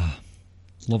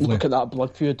 Lovely. Look at that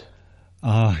blood feud.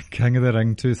 King of the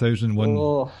Ring 2001.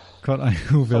 Oh, Kurt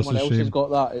Angle versus someone else Shane. has got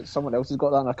that. Someone else has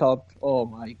got that on a card. Oh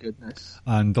my goodness.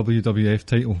 And WWF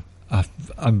title.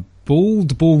 A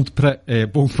bold prick.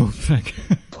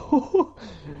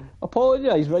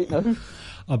 Apologise right now.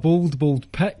 A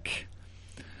bold pick.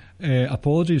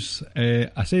 Apologies.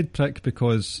 I said prick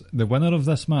because the winner of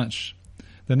this match,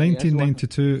 the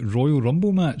 1992 Royal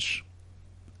Rumble match.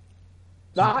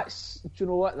 Do you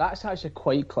know what? That's actually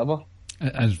quite clever.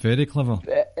 It is very clever.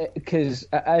 Because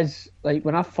it is, like,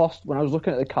 when I was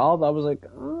looking at the card, I was like,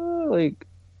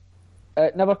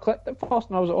 it never clicked at first,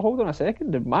 and I was like, hold on a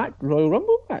second, the Royal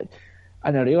Rumble match,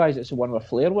 and I realised it's the one where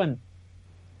Flair won.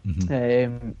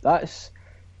 Mm-hmm. That's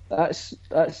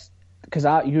because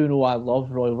I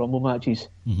love Royal Rumble matches.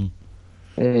 Mm-hmm.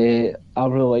 I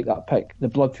really like that pick. The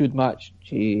blood feud match,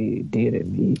 gee, dear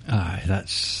me. Aye,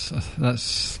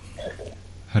 that's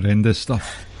horrendous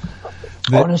stuff.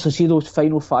 Honestly, see those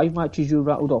final 5 matches you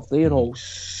rattled off, they're all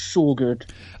so good.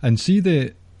 And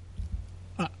see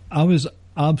I was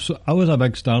a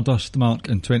big Stardust mark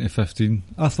in 2015.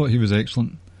 I thought he was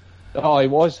excellent. Oh, he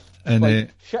was.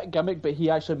 And shit gimmick, but he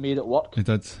actually made it work. He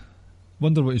did.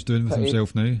 Wonder what he's doing with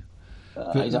himself now.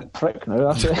 He's a prick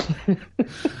now, that's it.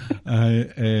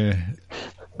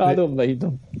 I don't mind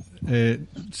him.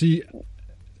 See,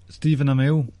 Stephen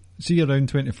Amell, see around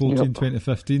 2014,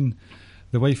 2015,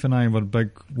 the wife and I were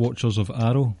big watchers of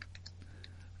Arrow.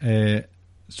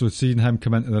 So seeing him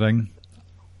come into the ring,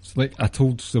 like I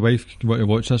told the wife, you want to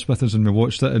watch this with us, and we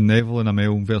watched it in Neville and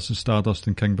Amell versus Stardust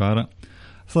and King Barrett.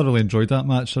 Thoroughly enjoyed that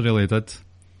match, I really did.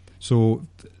 So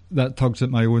that tugs at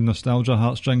my own nostalgia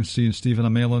heartstrings, seeing Stephen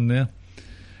Amell on there.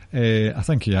 I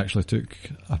think he actually took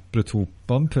a brutal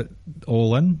bump at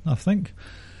All In, I think.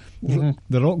 Mm-hmm.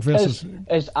 The Rock versus...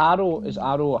 Is Arrow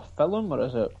a film, or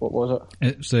is it, what was it?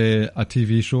 It's a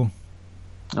TV show.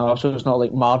 Oh, so it's not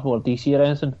like Marvel or DC or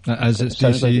anything? It is, it's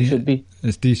sounds DC. Like it should be.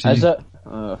 It's DC. Is it?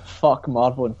 Fuck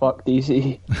Marvel and fuck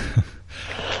DC.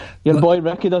 Your boy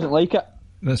Ricky doesn't like it.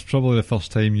 That's probably the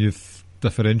first time you've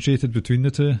differentiated between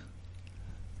the two.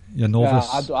 You're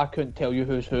novice. Yeah, I couldn't tell you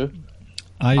who's who.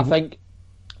 I think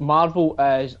Marvel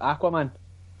is Aquaman.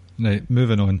 Right,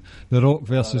 moving on. The Rock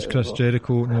versus Chris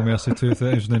Jericho, No Mercy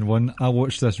 2001. I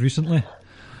watched this recently.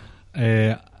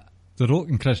 The Rock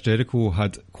and Chris Jericho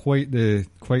had quite the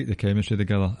chemistry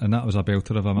together, and that was a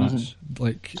belter of a match. Mm-hmm.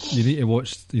 Like you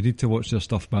need to watch their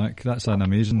stuff back. That's an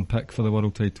amazing pick for the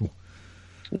world title.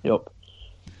 Yep.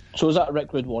 So is that a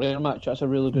Rick Rude Warrior match? That's a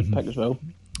really good pick as well.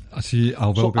 I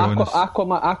will be honest.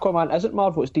 Aquaman isn't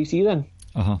Marvel, it's DC then?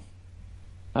 Uh-huh.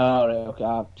 Right,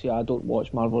 okay. I don't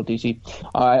watch Marvel or DC.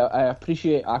 I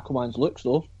appreciate Aquaman's looks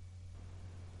though.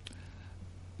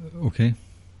 Okay.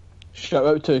 Shout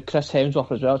out to Chris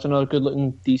Hemsworth as well. It's another good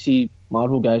looking DC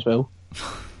Marvel guy as well.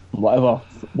 whatever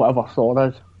Thor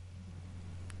is.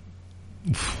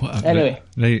 Anyway.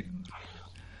 Right.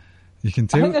 You can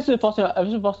tell. I think this is the first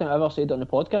time I ever said on the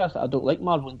podcast that I don't like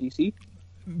Marvel and DC.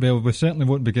 Well, we certainly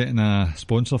won't be getting a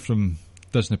sponsor from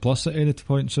Disney Plus at any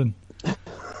point soon.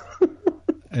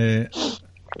 This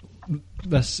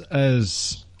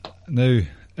is now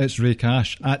It's Ray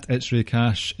Cash, at It's Ray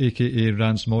Cash, aka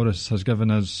Rance Morris, has given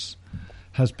us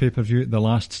his pay-per-view, The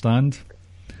Last Stand.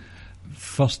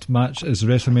 First match is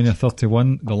WrestleMania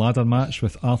 31, the ladder match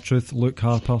with R-Truth, Luke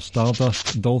Harper,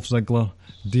 Stardust, Dolph Ziggler,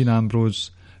 Dean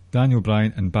Ambrose, Daniel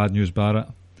Bryan and Bad News Barrett.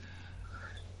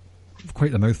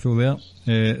 Quite a mouthful there.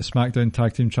 SmackDown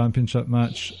Tag Team Championship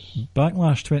match,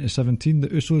 Backlash 2017, the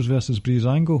Usos versus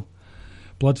Breezango.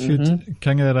 Blood feud,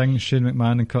 King of the Ring, Shane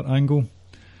McMahon and Kurt Angle.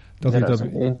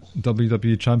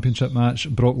 WWE Championship match,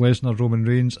 Brock Lesnar, Roman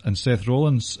Reigns and Seth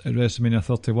Rollins at WrestleMania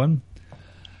 31.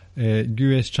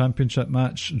 US Championship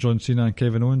match, John Cena and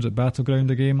Kevin Owens at Battleground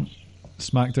again.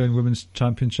 SmackDown Women's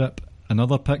Championship,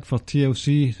 another pick for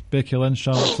TLC, Becky Lynch,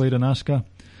 Charlotte Flair and Asuka.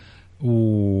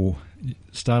 Oh,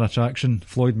 star attraction,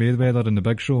 Floyd Mayweather and The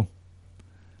Big Show.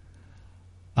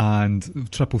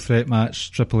 And triple threat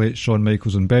match, Triple H, Shawn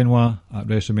Michaels and Benoit at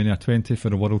WrestleMania 20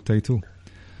 for the world title.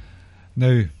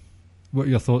 Now, what are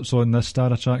your thoughts on this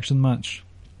star attraction match?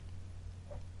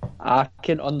 I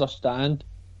can understand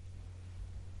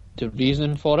the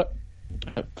reasoning for it.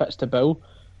 It fits the bill.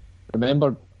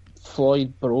 Remember,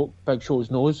 Floyd broke Big Show's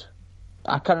nose.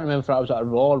 I can't remember if that was at a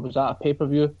Raw or was that a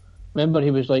pay-per-view. Remember,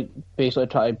 he was like basically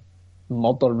trying to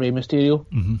murder Rey Mysterio.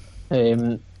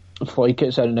 Floyd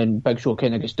gets in and then Big Show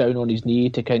kind of gets down on his knee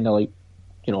to kind of like,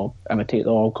 you know, imitate the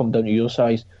all come down to your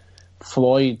size.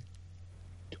 Floyd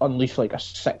unleashed like a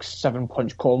 6-7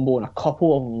 punch combo and a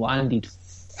couple of them landed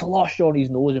flush on his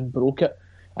nose and broke it.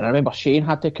 And I remember Shane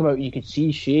had to come out and you could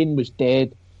see Shane was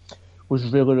dead, was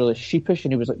really, really sheepish,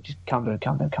 and he was like, just calm down.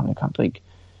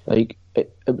 Like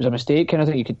it was a mistake kind of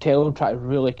thing. You could tell him try to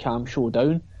really calm Show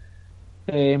down.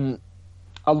 A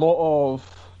lot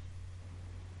of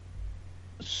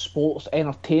sports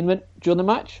entertainment during the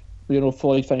match. You know,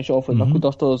 Floyd finished off with knuckle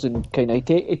dusters and kind of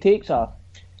he takes a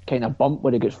kind of bump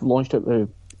when he gets launched out. The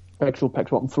Big Show picks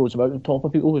him up and throws him out on top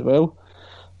of people as well.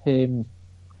 It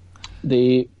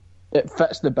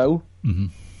fits the bill.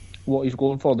 What he's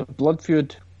going for, the blood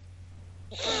feud.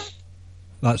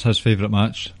 That's his favourite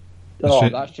match.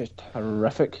 That's just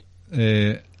horrific.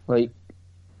 And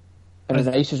the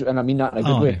nicest, and I mean that in a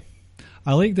good way.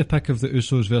 I like the pick of the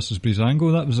Usos versus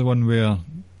Breezango. That was the one where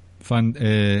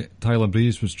Tyler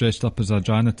Breeze was dressed up as a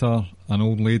janitor, an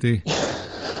old lady,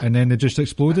 and then they just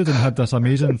exploded and had this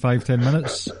amazing 5-10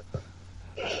 minutes.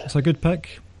 It's a good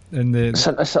pick. And it's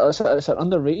an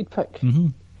underrated pick.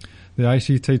 The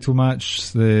IC title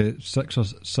match, the 6 or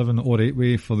 7 or 8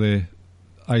 way for the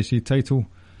IC title,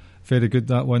 very good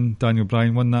that one. Daniel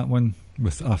Bryan won that one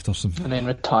after some, and then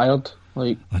retired.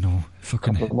 Like, I know,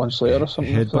 fucking a couple of months later or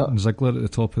something. Headbutting Ziggler at the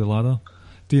top of the ladder.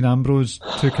 Dean Ambrose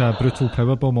took a brutal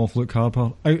powerbomb off Luke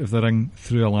Harper out of the ring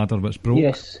through a ladder which broke.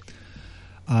 Yes.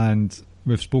 And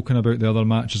we've spoken about the other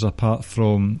matches apart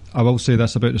from, I will say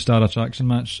this about the Star Attraction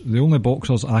match, the only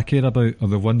boxers I care about are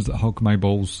the ones that hug my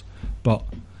balls. But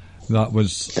that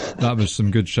was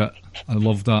some good shit. I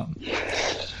loved that.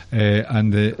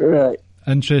 And the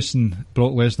interesting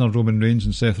Brock Lesnar, Roman Reigns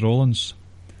and Seth Rollins.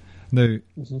 Now,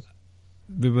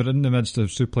 we were in the midst of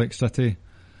Suplex City.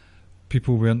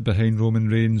 People weren't behind Roman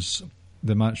Reigns.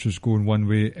 The match was going one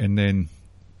way, and then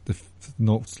they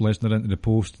knocked Lesnar into the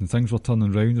post, and things were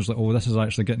turning round. It was like, oh, this is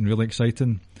actually getting really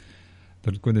exciting.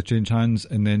 They're going to change hands,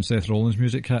 and then Seth Rollins'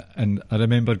 music hit, and I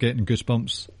remember getting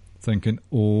goosebumps, thinking,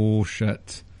 oh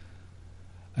shit.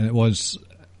 And it was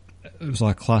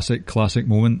a classic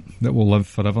moment that will live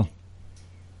forever.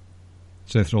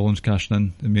 Seth Rollins cashing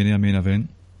in the Mania main event.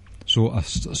 So a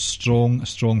strong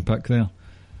pick there.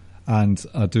 And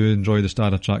I do enjoy the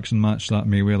Star Attraction match. That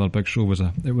Mayweather Big Show was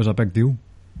a big deal.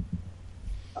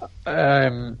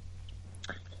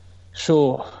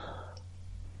 So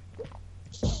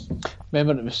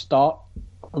remember at the start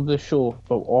of the show,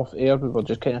 well, off air, we were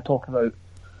just kind of talking about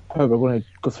how we're going to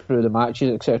go through the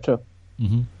matches, etc.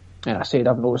 And I said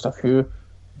I've noticed a few,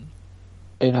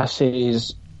 and I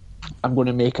says I'm going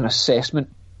to make an assessment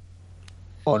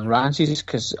on Rance's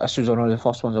because this was one of the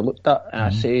first ones I looked at, and I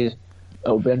says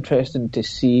it'll be interesting to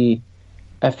see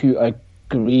if you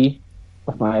agree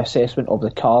with my assessment of the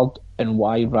card and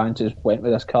why Rance's went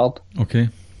with this card. Okay.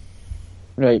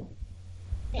 Right.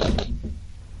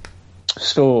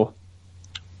 So,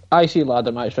 I see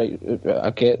ladder match, right? I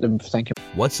get them thinking.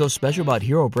 What's so special about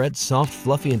Hero Bread's soft,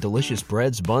 fluffy, and delicious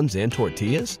breads, buns, and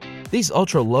tortillas? These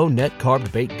ultra-low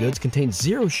net-carb baked goods contain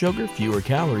zero sugar, fewer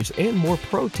calories, and more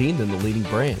protein than the leading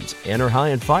brands, and are high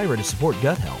in fiber to support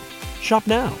gut health. Shop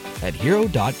now at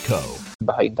hero.co.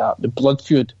 Behind that, the blood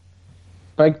feud.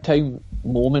 Big time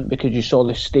moment because you saw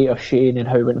the state of Shane and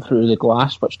how he went through the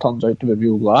glass, which turns out to be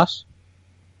real glass.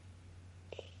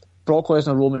 Brock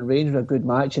Lesnar, Roman Reigns were a good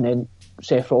match, and then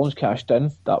Seth Rollins cashed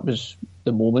in. That was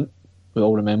the moment we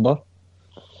all remember.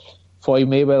 Floyd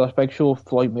Mayweather's big show,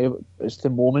 Floyd Mayweather, it's the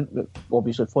moment that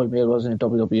obviously Floyd Mayweather was in the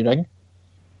WWE ring.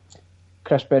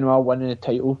 Chris Benoit winning the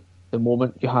title, the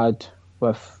moment you had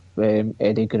with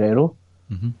Eddie Guerrero.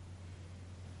 Mm-hmm.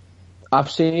 I've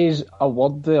said a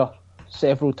word there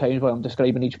several times while I'm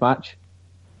describing each match.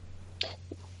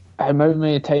 How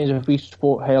many times have we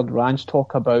heard Rance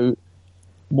talk about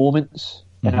moments,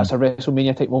 and that's a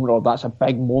WrestleMania type moment, or that's a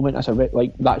big moment, that's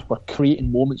we're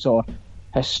creating moments or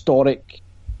historic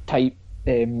type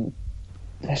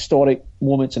historic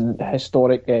moments and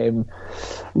historic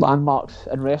landmarks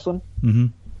in wrestling. Mm-hmm.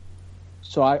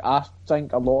 So I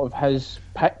think a lot of his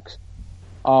picks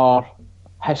are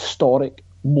historic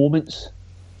moments.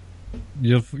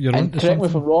 You're and correct me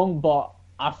if I'm wrong, but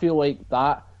I feel like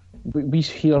that we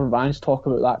hear Rance talk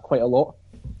about that quite a lot.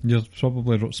 You're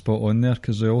probably spot on there,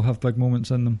 because they all have big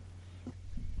moments in them.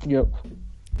 Yep.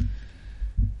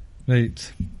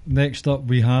 Right, next up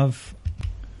we have...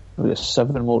 There's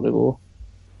 7 more to go.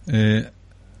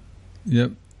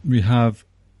 Yep, we have...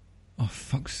 Oh,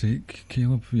 fuck's sake,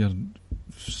 Caleb, your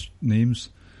names.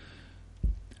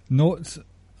 Not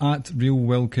at Real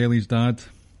Will Kelly's dad,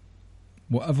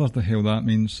 whatever the hell that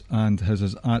means, and his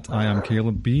is at I am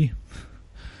Caleb B.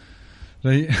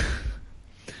 Right.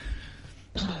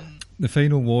 The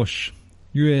final wash,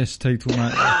 US title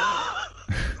match.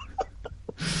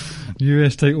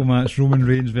 US title match, Roman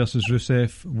Reigns versus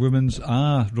Rusev. Women's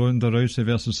Ronda Rousey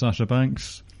versus Sasha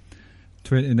Banks.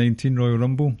 2019 Royal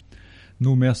Rumble.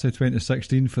 No Mercy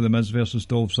 2016 for The Miz versus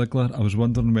Dolph Ziggler. I was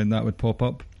wondering when that would pop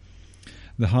up.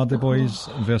 The Hardy Boys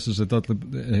versus the Dudley.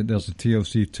 There's the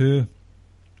TLC 2.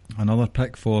 Another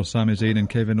pick for Sami Zayn and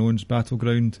Kevin Owens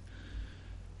Battleground.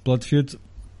 Blood Feud.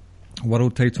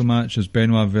 World title match is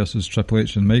Benoit versus Triple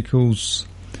H and Michaels.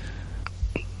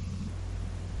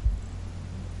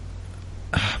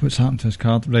 What's happened to his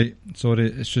card? Right, sorry,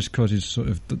 it's just because he's sort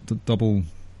of double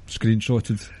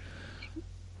screenshotted.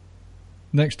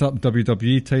 Next up,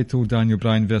 WWE title, Daniel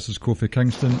Bryan versus Kofi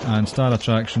Kingston, and star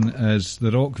attraction is The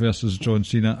Rock versus John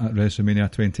Cena at WrestleMania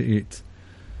 28.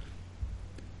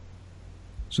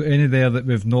 So any there that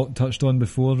we've not touched on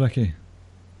before, Ricky?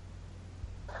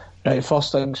 Right,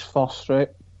 first things first, right?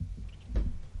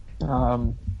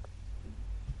 The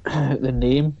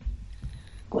name,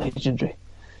 legendary.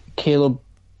 Caleb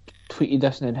tweeted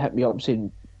this and then hit me up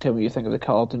saying, tell me what you think of the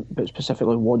card, but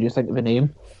specifically what do you think of the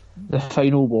name? The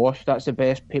Final Wash, that's the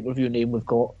best pay-per-view name we've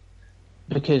got,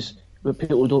 because what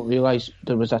people don't realise,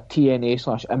 there was a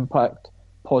TNA/Impact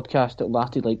podcast that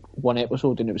lasted like 1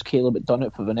 episode, and it was Caleb that done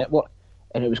it for the network,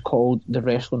 and it was called The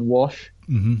Wrestling Wash.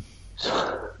 Mm-hmm.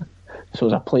 So it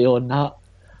was a play on that.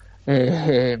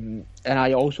 And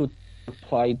I also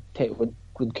replied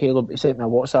when Caleb sent me a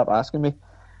WhatsApp asking me,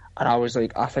 and I was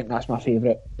like, I think that's my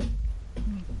favourite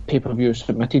pay-per-view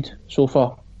submitted so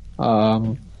far.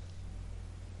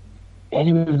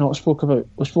 Anyway, we spoke about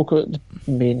the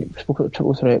main, we spoke about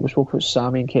Triple Threat, we spoke about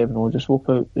Sami and Kevin Owens, we spoke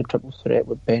about the Triple Threat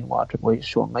with Benoit, Triple H,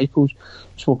 Shawn Michaels,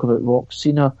 we spoke about Rock,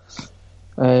 Cena.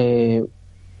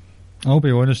 I'll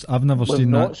be honest, I've never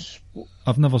seen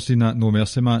that No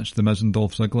Mercy match, The Miz and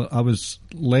Dolph Ziggler. I was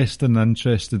less than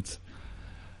interested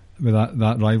with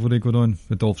that rivalry going on,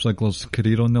 with Dolph Ziggler's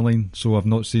career on the line, so I've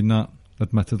not seen that,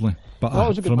 admittedly.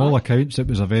 But from all accounts, it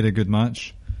was a very good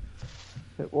match.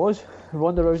 It was.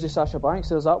 Ronda Rousey, Sasha Banks,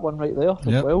 there's that one right there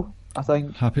as well. I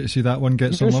think. Happy to see that one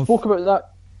get some love. You spoke about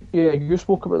that. Yeah, you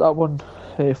spoke about that one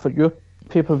for your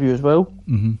pay-per-view as well.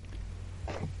 Mm-hmm.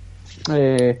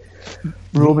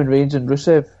 Roman Reigns and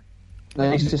Rusev.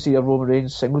 Nice to see a Roman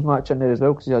Reigns singles match in there as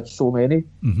well, because he had so many.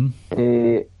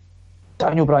 Mm-hmm.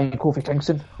 Daniel Bryan, Kofi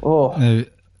Kingston.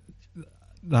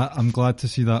 I'm glad to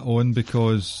see that on,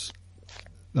 because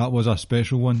that was a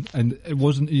special one, and it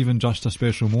wasn't even just a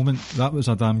special moment. That was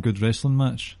a damn good wrestling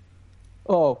match.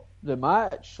 Oh, the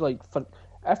match,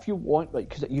 if you want,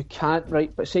 because you can't, right?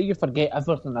 But say you forget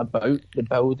everything about the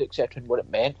build, etc., and what it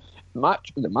meant.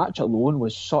 The match alone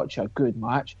was such a good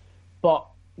match, but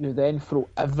you then throw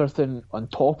everything on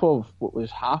top of what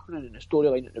was happening in the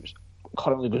storyline that was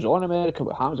currently goes on in America,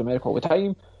 what happens in America all the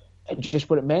time, and just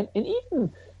what it meant. And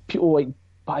even people like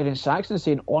Byron Saxton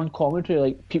saying on commentary,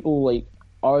 like people like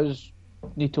us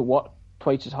need to work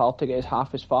twice as hard to get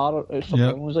half as far, or something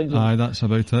along those lines. Aye, that's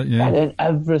about it. Yeah. And then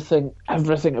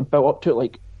everything built up to it,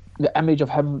 like the image of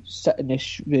him sitting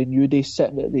the New Day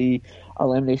sitting at the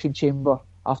Elimination Chamber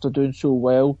after doing so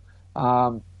well.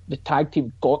 The tag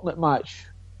team gauntlet match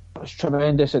was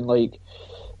tremendous, and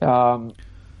I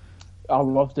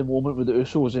loved the moment with the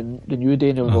Usos and the New Day,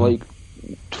 and they were like,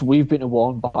 we've been to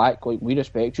one back, like we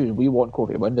respect you and we want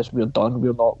Kofi to win this, we're done,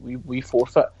 we're not, we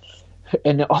forfeit.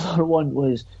 And the other one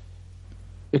was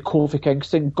the Kofi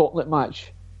Kingston gauntlet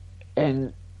match.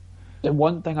 And the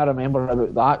one thing I remember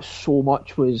about that so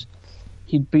much was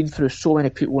he'd been through so many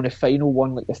people in the final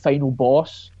one, like the final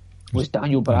boss was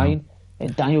Daniel Bryan,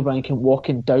 and Daniel Bryan came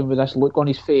walking down with this look on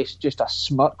his face, just a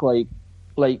smirk, like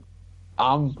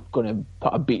I'm going to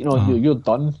put a beating on you, you're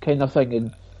done, kind of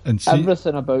thing. And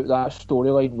everything about that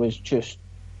storyline was just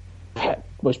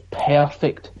was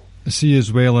perfect. See,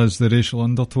 as well as the racial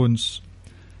undertones,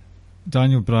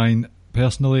 Daniel Bryan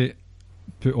personally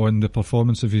put on the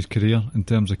performance of his career in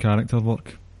terms of character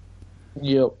work.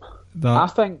 Yep. I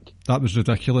think that was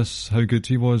ridiculous how good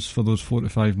he was for those 4 to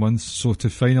 5 months. So to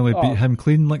finally beat him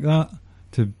clean like that,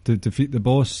 to defeat the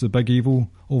boss, the big evil,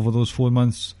 over those 4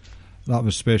 months, that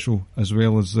was special, as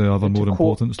well as the other more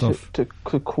important stuff. To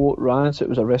quote Rance, it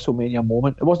was a WrestleMania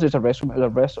moment. It wasn't just a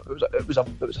WrestleMania, it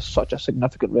was such a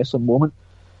significant wrestling moment.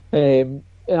 And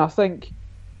I think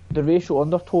the racial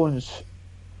undertones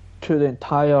to the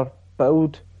entire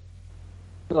build,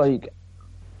 like,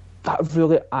 that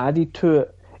really added to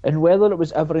it. And whether it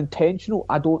was ever intentional,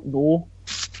 I don't know.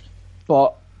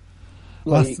 But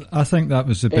like, I think that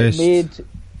was the best.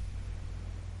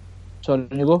 Sorry,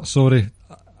 you go. Sorry,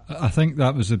 I think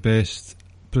that was the best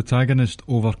protagonist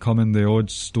overcoming the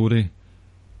odds story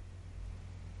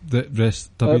that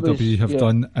WWE have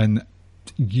done in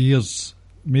years.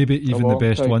 Maybe even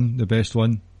the best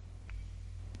one.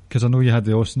 Because I know you had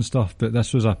the Austin stuff, but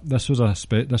this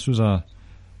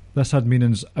had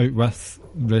meanings out with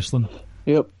wrestling.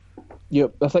 Yep.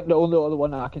 I think the only other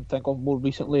one that I can think of more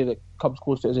recently that comes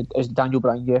close to it is Daniel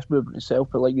Bryan Yes Movement itself.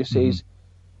 But like you say,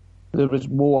 there was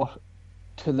more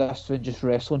to this than just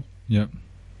wrestling. Yep.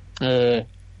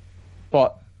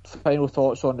 But final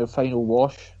thoughts on the final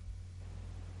wash.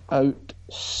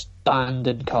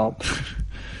 Outstanding card.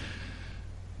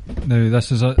 Now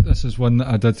this is one that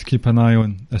I did keep an eye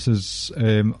on. This is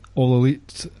All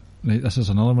Elite. Right, this is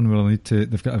another one where I need to.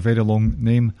 They've got a very long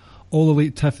name. All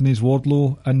Elite Tiffany's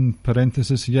Wardlow, in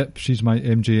parenthesis, yep, she's my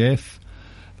MJF,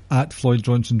 at Floyd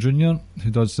Johnson Jr.,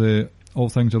 who does the All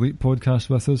Things Elite podcast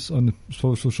with us on the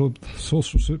Social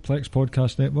Suplex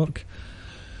Podcast Network.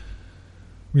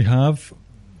 We have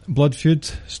Blood Feud,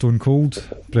 Stone Cold,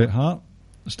 Bret Hart,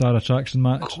 Star Attraction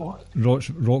match,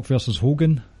 Rock versus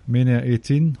Hogan, Mania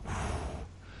 18,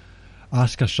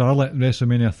 Asuka Charlotte,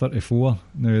 WrestleMania 34.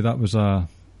 Now that was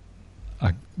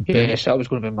yes, that was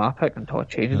going to be my pick until I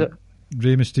changed it.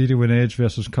 Rey Mysterio and Edge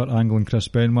versus Kurt Angle and Chris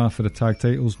Benoit for the tag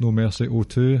titles, No Mercy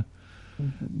 02.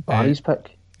 Barry's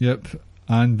pick. Yep.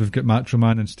 And we've got Macho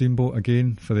Man and Steamboat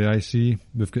again for the IC.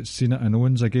 We've got Cena and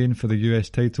Owens again for the US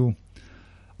title.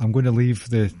 I'm going to leave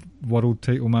the world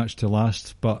title match to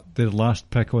last, but their last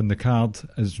pick on the card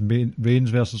is Reigns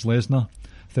versus Lesnar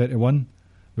 31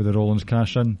 with the Rollins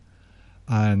cash in.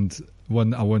 And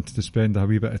one that I wanted to spend a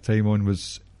wee bit of time on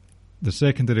was the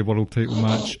secondary world title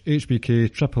match,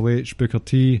 HBK, Triple H, Booker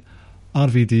T,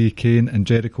 RVD, Kane and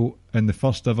Jericho in the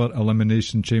first ever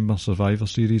Elimination Chamber Survivor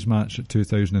Series match at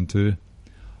 2002.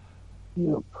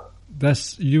 Yep.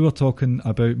 You were talking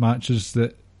about matches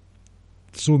that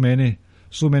so many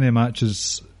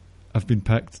matches have been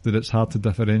picked that it's hard to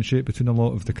differentiate between a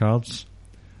lot of the cards.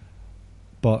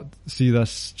 But see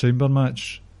this chamber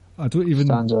match, I don't even...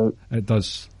 Stands out. It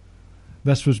does.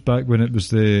 This was back when it was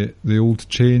the old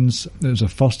chains. It was the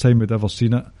first time we'd ever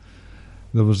seen it.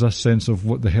 There was this sense of,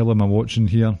 what the hell am I watching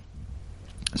here?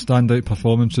 Standout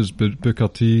performances, Booker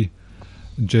T,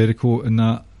 Jericho and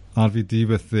that, RVD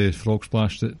with the frog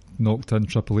splash that knocked in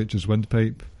Triple H's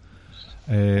windpipe.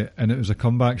 And it was a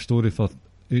comeback story for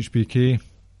HBK.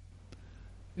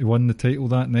 He won the title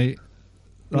that night.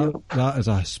 That is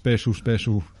a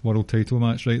special world title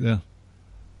match right there.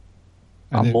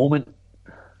 And moment.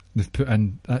 They've put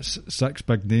in, that's 6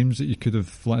 big names that you could have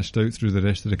flashed out through the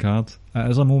rest of the card. It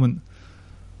is a moment.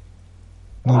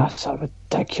 No, that's a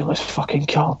ridiculous fucking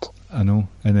card. I know.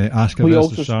 And Asuka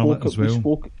versus Charlotte as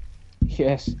well.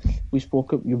 We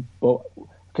spoke of you,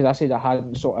 because I said I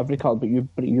hadn't saw every card, but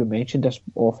you mentioned this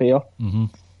off air. Mm-hmm.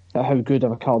 How good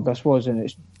of a card this was, and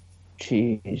it's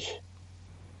jeez.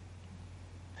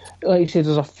 Like you said,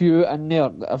 there's a few in there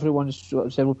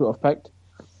that several people have picked.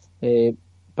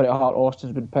 Bret Hart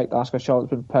Austin's been picked, Asuka Charlotte's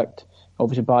been picked,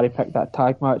 obviously Barry picked that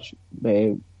tag match,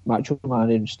 Macho Man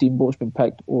and Steamboat's been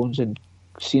picked, Owens and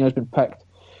Cena's been picked,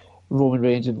 Roman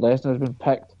Reigns and Lesnar's been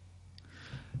picked.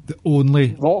 The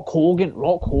only Rock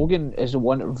Hogan is the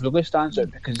one that really stands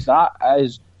out, because that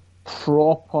is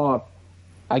proper.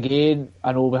 Again,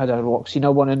 I know we had a Rock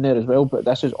Cena one in there as well, but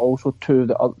this is also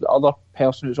the other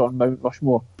person who's on Mount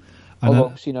Rushmore.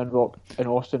 Although Cena and Rock in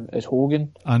Austin is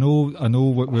Hogan. I know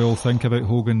what we all think about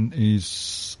Hogan.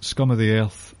 He's scum of the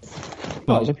earth.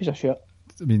 But he's a piece of shit.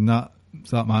 I mean, that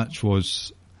match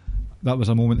was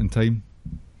a moment in time.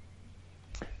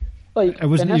 Like, it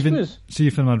wasn't even... See,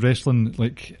 if in a wrestling,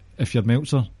 like, if you're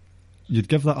Meltzer, you'd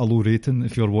give that a low rating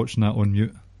if you're watching that on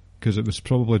mute, because it was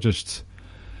probably just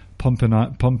pumping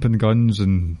guns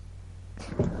and...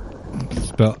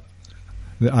 But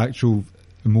the actual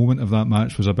moment of that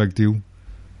match was a big deal.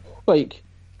 Like,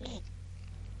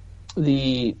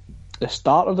 the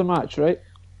start of the match, right?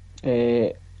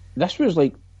 This was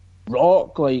like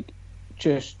Rock, like,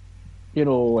 just, you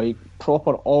know, like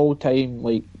proper all time,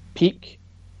 like, peak,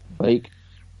 like,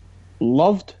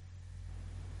 loved.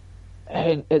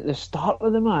 And at the start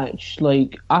of the match,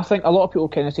 like, I think a lot of people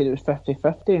kind of said it was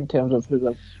 50-50 in terms of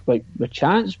who the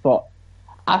chance, but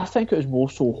I think it was more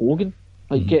so Hogan,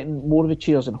 like, getting more of the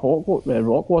cheers than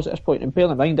Rock was at this point. And bear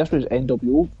in mind, this was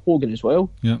NWO Hogan as well.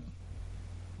 Yeah.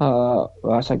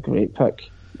 That's a great pick.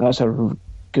 That's a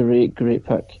great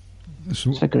pick.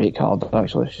 So, it's a great card,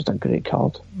 actually. It's just a great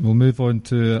card. We'll move on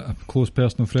to a close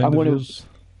personal friend of yours.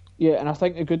 Yeah, and I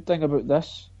think the good thing about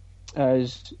this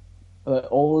is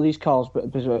all of these cards, but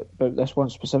about this one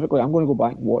specifically, I'm going to go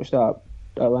back and watch that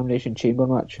Elimination Chamber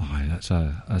match. Oh,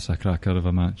 that's a cracker of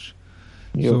a match.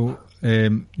 Yep. So,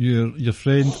 your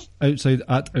friend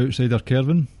Outsider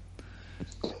Kervin,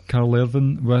 Carl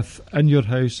Irvin, with In Your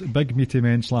House, Big Meaty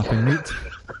Men Slapping Meat,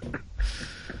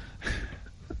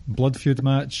 Blood Feud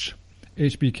match,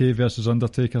 HBK versus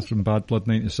Undertaker from Bad Blood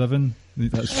 97.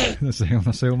 That's the Hell in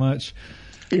a Cell match.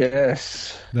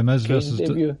 Yes. The Miz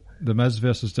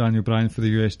versus Daniel Bryan for the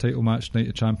US title match, Night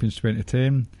of Champions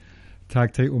 2010.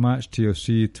 Tag title match,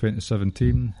 TLC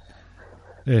 2017.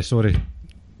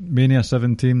 Mania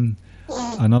 17.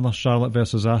 Another Charlotte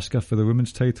versus Asuka for the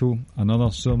women's title. Another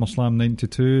SummerSlam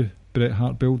 92, Bret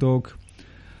Hart Bulldog.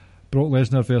 Brock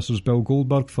Lesnar versus Bill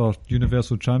Goldberg for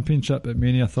Universal Championship at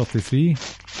Mania 33.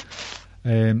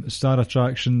 Star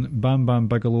Attraction, Bam Bam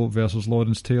Bigelow versus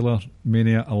Lawrence Taylor,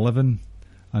 Mania 11.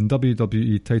 And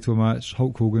WWE title match,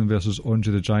 Hulk Hogan versus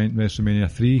Andre the Giant, WrestleMania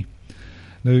 3.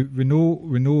 Now,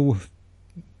 we know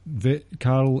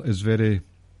Carl is very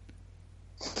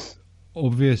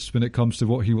obvious when it comes to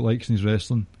what he likes in his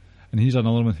wrestling, and he's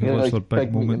another one who looks for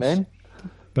big moments,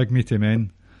 big meaty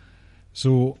men.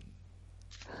 So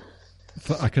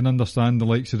I can understand the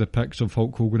likes of the picks of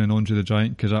Hulk Hogan and Andre the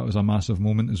Giant, because that was a massive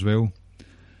moment as well.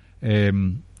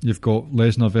 You've got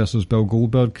Lesnar versus Bill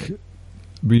Goldberg.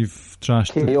 We've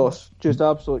trashed chaos, just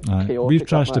absolute chaos. We've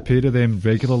trashed a pair of them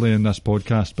regularly in this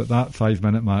podcast, but that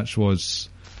 5-minute match was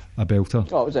a belter.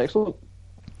 Oh, it was excellent.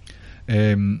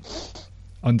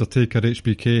 Undertaker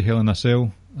HBK Hell in a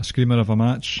Cell, a screamer of a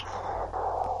match.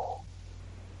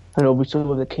 And obviously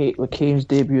with Kane's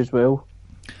debut as well.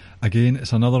 Again,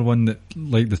 it's another one that,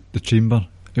 like the Chamber,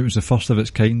 it was the first of its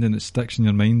kind and it sticks in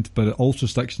your mind, but it also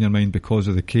sticks in your mind because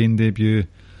of the Kane debut,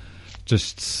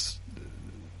 just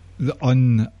the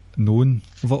unknown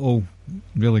of it all.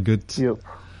 Really good. Yep.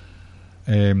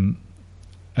 And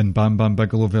Bam Bam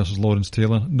Bigelow versus Lawrence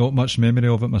Taylor, not much memory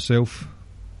of it myself.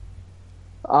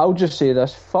 I'll just say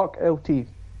this, fuck LT.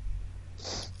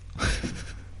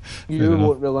 You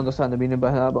won't really understand the meaning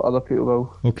behind that, but other people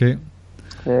will. Okay.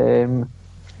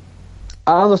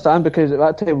 I understand, because at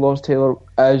that time Lawrence Taylor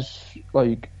is,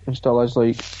 like, and still is,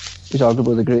 like, he's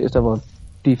arguably the greatest ever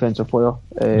defensive player,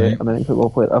 American football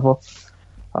player ever.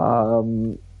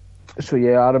 So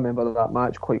yeah, I remember that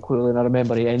match quite clearly, and I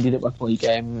remember he ended it with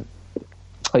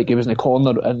like he was in the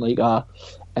corner in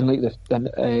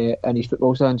his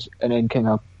football stance, and then kind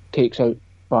of takes out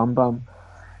Bam Bam.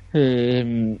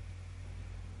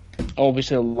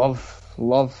 Obviously, love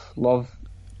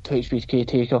HBK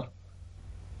Taker.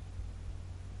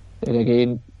 And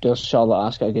again, there's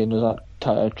Charlotte Asuka again. There's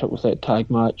that triple threat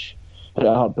tag match. Bret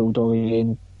Hart Bulldog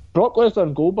again. Brock Lesnar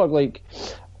and Goldberg, like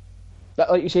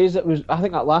you say, I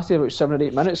think that lasted about 7 or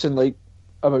 8 minutes, and like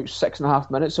about 6.5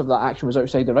 minutes of that action was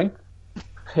outside the ring.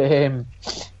 And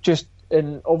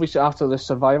obviously after the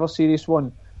Survivor Series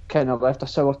one, kind of left a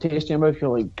sour taste in your mouth.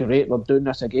 You're like, great, we're doing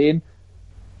this again.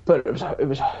 But it was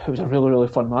a really, really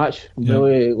fun match. Yeah.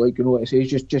 Really, like, you know what I say,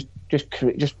 just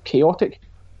chaotic.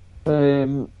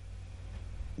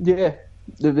 Yeah,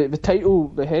 the title,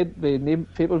 the name,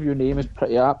 pay-per-view name is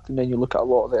pretty apt, and then you look at a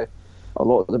lot of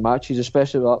the matches,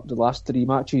 especially the last 3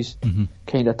 matches,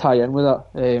 kind of tie in with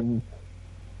that.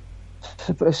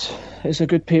 But it's a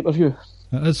good pay-per-view.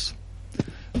 It is.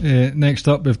 Next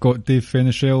up, we've got Dave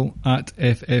Fenichel at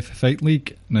FF Fight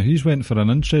League. Now, he's went for an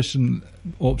interesting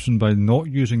option by not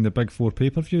using the big 4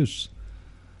 pay-per-views,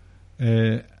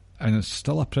 and it's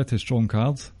still a pretty strong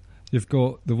card. You've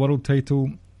got the world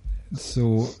title,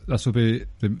 so this will be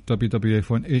the WWF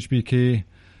one, HBK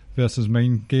versus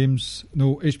Mind Games.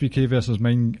 No, HBK versus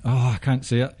Mind... Oh, I can't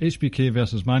say it. HBK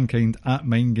versus Mankind at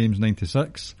Mind Games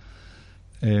 96.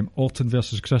 Orton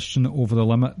versus Christian over the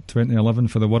limit 2011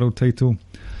 for the world title.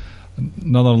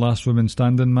 Another last woman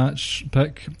standing match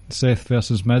pick, Seth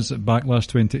versus Miz at Backlash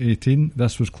 2018.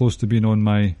 This was close to being on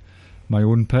my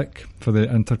own pick for the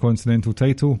Intercontinental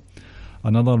title.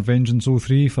 Another Vengeance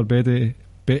 03 for Benoit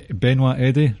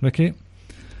Eddie, Ricky.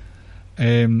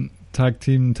 Tag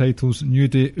team titles, New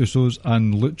Day, Usos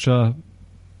and Lucha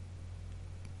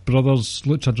Brothers,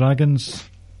 Lucha Dragons.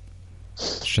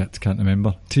 Shit, can't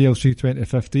remember. TLC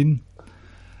 2015.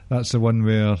 That's the one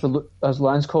where... as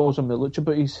Lance calls them, the Lucha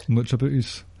Booties. Lucha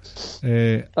Booties.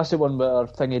 That's the one where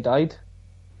Thingy died.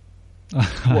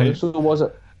 What Uso was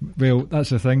it? Well, that's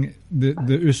the thing.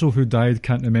 The Uso who died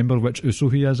can't remember which Uso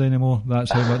he is anymore.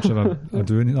 That's how much of a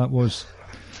doing that was.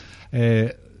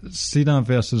 Cena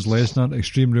versus Lesnar,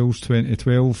 Extreme Rules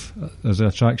 2012 as an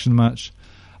attraction match.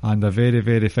 And a very,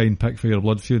 very fine pick for your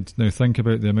blood feud. Now think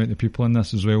about the amount of people in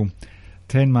this as well.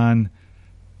 10-man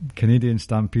Canadian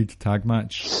Stampede tag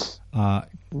match. The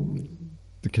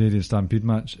Canadian Stampede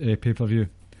match, pay-per-view.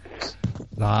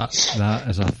 That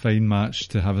is a fine match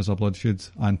to have as a blood feud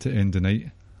and to end the night.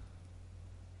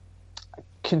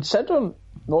 Considering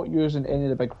not using any of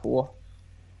the big four,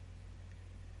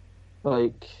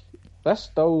 like, this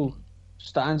still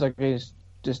stands against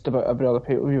just about every other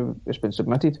pay-per-view that's been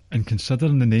submitted. And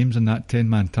considering the names in that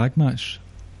 10-man tag match,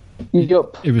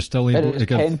 yep, he was still able to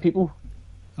give 10 people.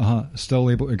 Still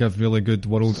able to give really good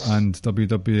world and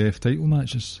WWF title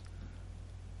matches.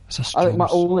 I think my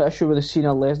only issue with the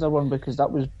Cena Lesnar one, because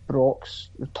that was Brock's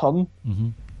return,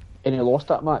 and he lost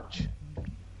that match.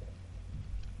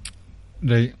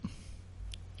 Right.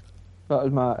 That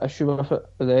was my issue with it.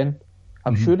 But then,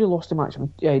 I'm sure he lost the match.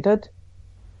 Yeah, he did.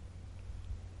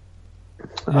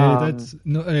 Yeah, he did.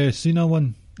 No, Cena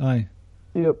won. Aye.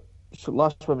 Yep. So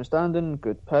last woman standing,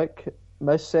 good pick.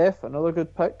 Miz Seth, another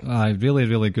good pick. Aye, really,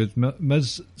 really good.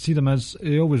 Miz, see the Miz,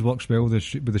 he always works well with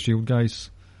the Shield guys.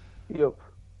 Yep.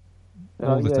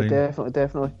 All the time.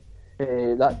 Definitely.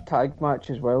 That tag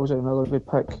match as well was another good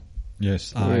pick.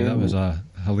 Yes, that was a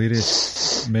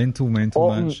hilarious, mental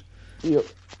match. Yep.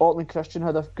 Orton and Christian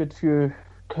had a good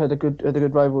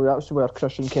rivalry. That was where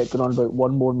Christian kept going on about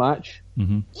one more match.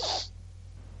 That's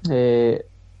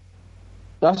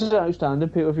an outstanding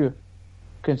pay-per-view,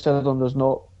 considering there's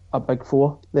not a big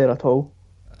four there at all.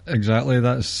 Exactly,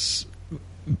 that's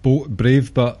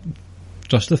brave but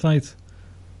justified.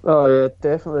 Oh yeah,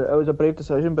 definitely. It was a brave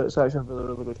decision, but it's actually a really,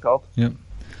 really good card. Yep.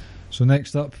 So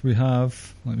next up we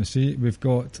have, let me see, we've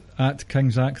got at King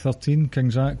Zach 13.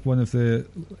 King Zach, one of the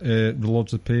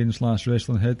Lords of Pain /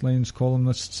 Wrestling Headlines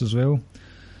columnists as well.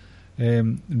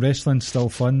 Wrestling's Still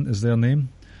Fun is their name.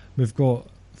 We've got,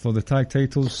 for the tag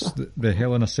titles, the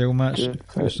Hell in a Cell match,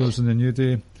 Usos in the New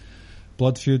Day,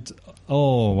 Blood Feud,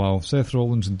 oh wow, Seth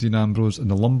Rollins and Dean Ambrose in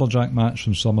the Lumberjack match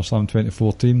from SummerSlam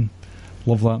 2014.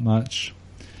 Love that match.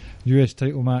 US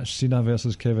title match, Cena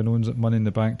versus Kevin Owens at Money in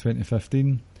the Bank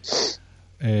 2015.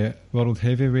 World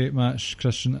Heavyweight match,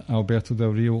 Christian Alberto Del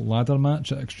Rio ladder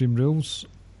match at Extreme Rules.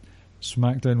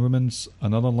 SmackDown Women's,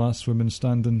 another last women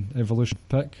standing Evolution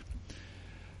pick.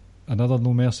 Another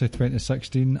No Mercy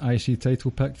 2016 IC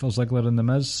title pick for Ziggler and The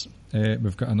Miz.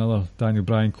 We've got another Daniel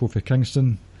Bryan, Kofi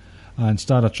Kingston. And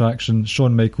star attraction,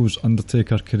 Shawn Michaels,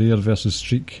 Undertaker career versus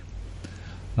Streak.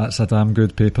 That's a damn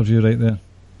good pay-per-view right there.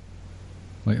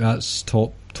 Like, that's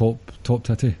top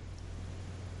titty.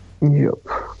 Yep.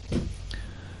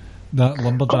 That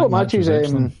Lumberjack match was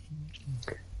excellent.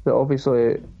 That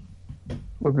obviously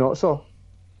we've not saw.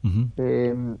 If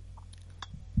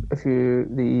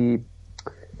you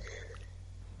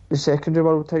the secondary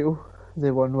world title,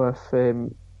 the one with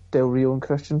Del Rio and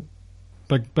Christian.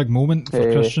 Big moment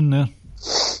for Christian there.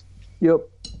 Yep,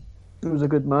 it was a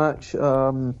good match.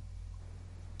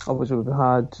 Obviously we've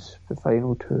had the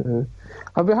final two.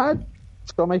 Have we had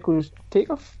Shawn Michaels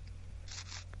Taker?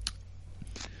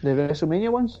 The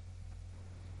WrestleMania ones?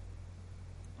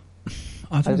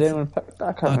 Has anyone picked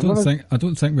that? I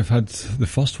don't think we've had the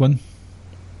first one.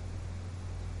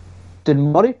 Did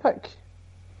Murray pick?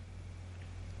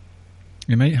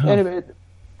 You might have. Anyway,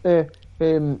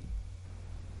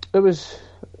 it was.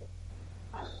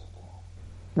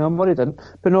 No, Murray didn't.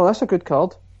 But no, that's a good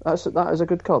card. That is a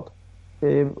good card.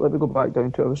 Let me go back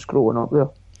down to it. I was scrolling up there.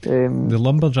 The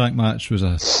Lumberjack match was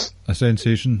a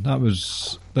sensation.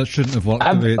 That shouldn't have worked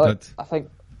the way it did. I think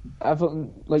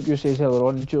everything, like you said earlier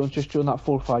on, just during that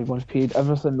 4-5 month period,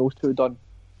 everything those two done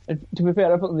And to be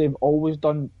fair, everything they've always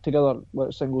done together,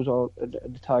 whether singles or in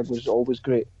the tag, was always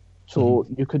great. So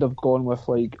you could have gone with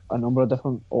like a number of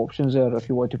different options there if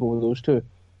you wanted to go with those two.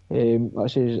 Like I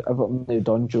say, everything they've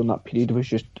done during that period was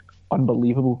just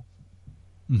unbelievable.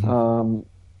 KO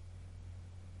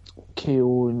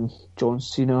and John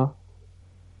Cena.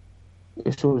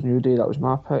 Usos New Day, that was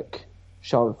my pick.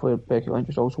 Charlotte Flair, Becky Lynch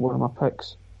was also one of my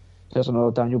picks. There's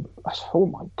another Daniel. Oh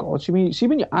my God! See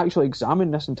when you actually examine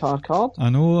this entire card. I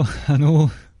know.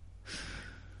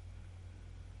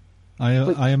 I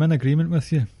am in agreement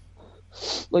with you.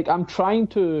 Like, I'm trying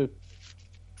to,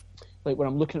 like, when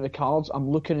I'm looking at the cards, I'm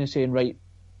looking and saying, right,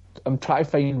 I'm trying to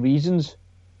find reasons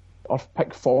or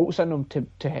pick faults in them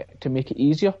to make it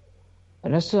easier.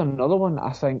 And this is another one that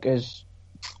I think is,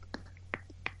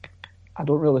 I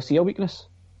don't really see a weakness,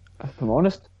 if I'm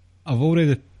honest. I've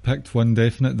already picked one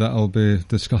definite that I'll be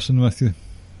discussing with you.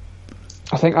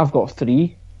 I think I've got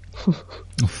 3. Oh,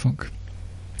 fuck.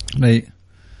 Right.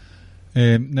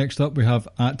 Next up we have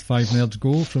at 5 Nerds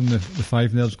Go from the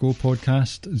 5 Nerds Go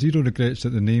podcast. Zero regrets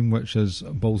at the name, which is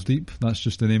Balls Deep. That's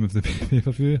just the name of the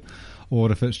pay-per-view.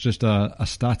 Or if it's just a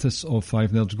status of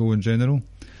 5 Nerds Go in general.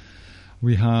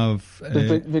 We have...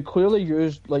 They clearly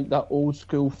used like that old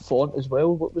school font as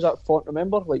well. What was that font,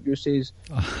 remember? Like you says,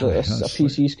 it's a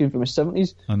PC screen from the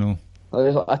 70s. I know.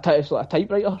 It's like a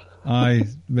typewriter. Aye,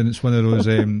 when it's one of those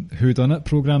whodunit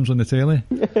programmes on the telly.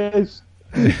 Yes.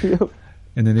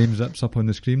 And the name zips up on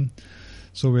the screen.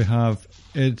 So we have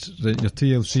your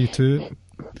TLC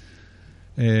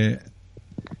 2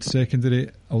 secondary,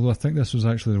 although I think this was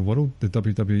actually the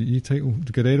WWE title.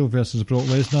 Guerrero versus Brock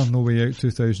Lesnar, No Way Out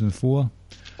 2004.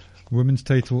 Women's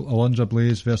title, Alundra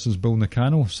Blaze versus Bull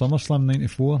Nakano, SummerSlam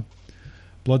 94.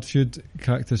 Blood Feud,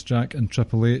 Cactus Jack and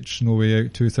Triple H, No Way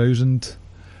Out 2000.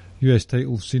 US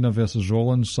title, Cena versus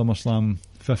Rollins, SummerSlam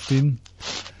 15.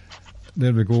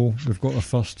 There we go. We've got our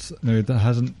first. Now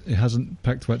he hasn't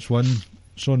picked which one.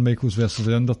 Shawn Michaels versus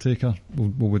The Undertaker.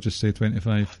 We'll just say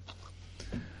 25.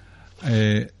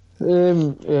 Yeah,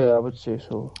 I would say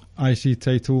so. IC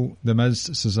title: The Miz,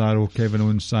 Cesaro, Kevin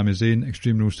Owens, Sami Zayn,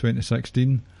 Extreme Rules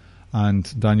 2016,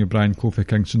 and Daniel Bryan, Kofi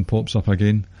Kingston pops up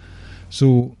again.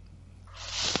 So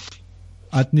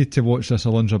I'd need to watch this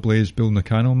Alundra Blaze Bull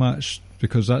Nakano match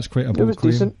because that's quite a bold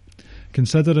claim. Decent.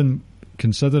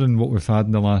 Considering what we've had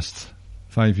in the last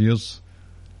 5 years,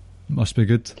 must be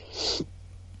good.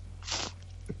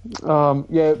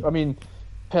 Yeah, I mean,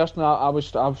 personally,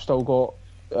 I've still got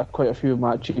quite a few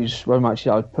matches. One match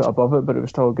I would put above it, but it was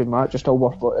still a good match. It's still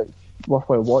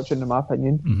worthwhile watching, in my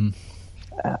opinion.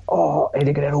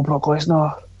 Eddie Guerrero, Brock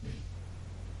Lesnar.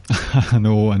 I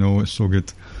know, it's so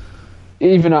good.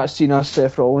 Even that Cena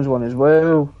Seth Rollins one as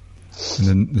well. And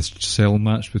then this cell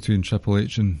match between Triple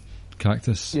H and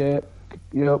Cactus. Yeah,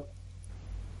 yep.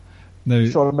 Now,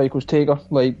 Shawn Michaels Taker,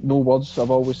 like, no words.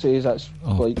 I've always said that's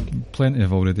plenty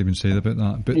have already been said about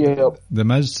that. But yep. The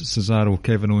Miz, Cesaro,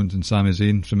 Kevin Owens and Sami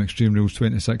Zayn from Extreme Rules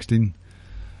 2016.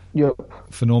 Yep.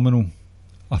 Phenomenal.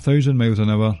 1,000 miles an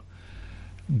hour.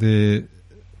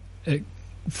 It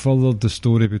furthered the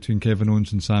story between Kevin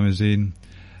Owens and Sami Zayn.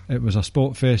 It was a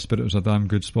spot fest, but it was a damn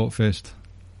good spot fest.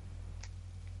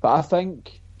 But I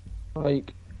think,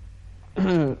 like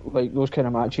those kind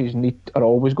of matches are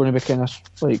always going to be kind of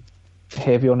like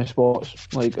heavy on the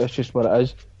spots. Like, it's just what it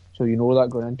is. So you know that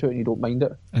going into it and you don't mind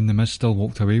it. And the Miz still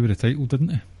walked away with the title, didn't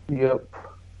he? Yep.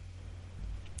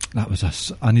 That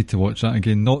was I need to watch that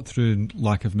again, not through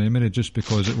lack of memory, just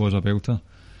because it was a belter.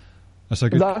 That's a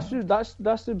good. That's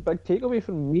the big takeaway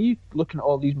from me looking at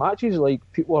all these matches. Like,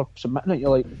 people are submitting it, you're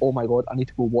like, oh my god, I need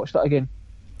to go watch that again.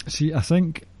 See, I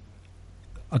think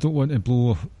I don't want to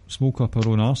blow smoke up our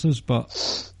own arses, but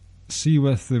see,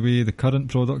 with the way the current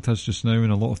product is just now,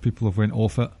 and a lot of people have went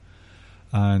off it,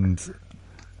 and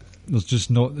there's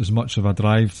just not as much of a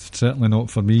drive, certainly not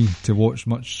for me, to watch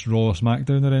much Raw or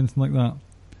SmackDown or anything like that.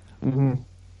 Mm-hmm.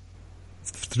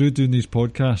 Through doing these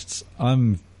podcasts,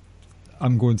 I'm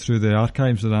going through the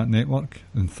archives of that network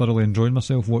and thoroughly enjoying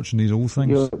myself watching these old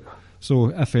things. Yep. So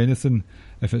if anything,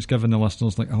 if it's given the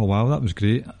listeners like, oh wow, that was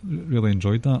great, really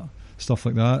enjoyed that, stuff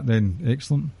like that, then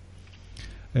excellent.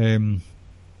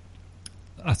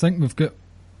 I think we've got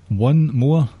one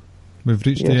more. We've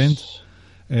reached the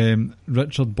end.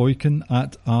 Richard Boykin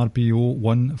at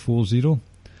RBO140.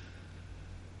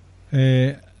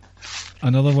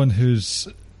 Another one who's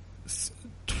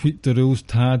tweaked the rules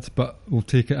tad, but we'll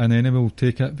take it in anyway. We'll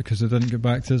take it because they didn't get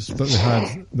back to us. But we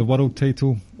had the world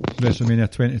title,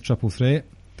 WrestleMania 20 Triple Threat.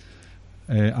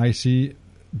 IC,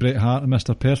 Bret Hart and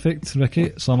Mr. Perfect, Ricky,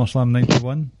 SummerSlam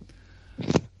 91.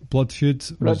 Blood Feud.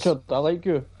 Richard, I like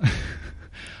you.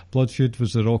 Blood Feud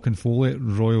was the Rock and Foley at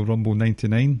Royal Rumble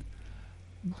 99.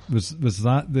 Was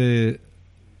that the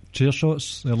chair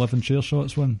shots, the 11 chair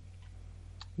shots one?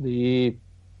 The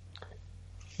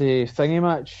thingy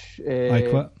match. I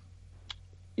Quit?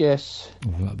 Yes.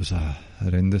 Oh, that was a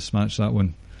horrendous match, that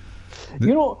one.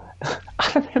 You know,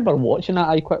 I remember watching that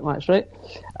I Quit match, right?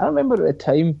 I remember at the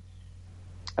time,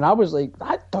 and I was like,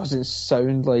 that doesn't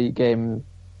sound like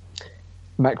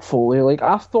Mick Foley. Like,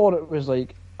 I thought it was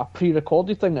like a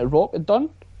pre-recorded thing that Rock had done.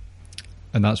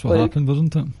 And that's what happened,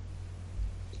 wasn't it?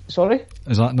 Sorry?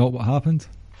 Is that not what happened?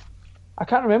 I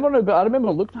can't remember now, but I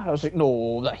remember looking at it, I was like,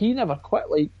 no, that he never quit.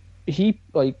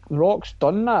 Like, Rock's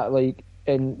done that, like,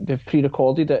 and they've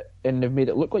pre-recorded it, and they've made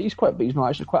it look like he's quit, but he's not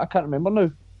actually quit. I can't remember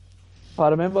now. But I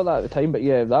remember that at the time, but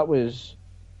yeah, that was,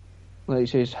 like he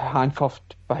says,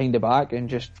 handcuffed behind the back and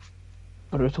just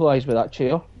brutalised with that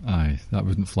chair. Aye, that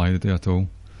wouldn't fly today at all.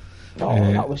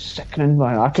 Oh, that was sickening,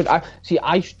 man.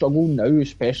 I struggle now,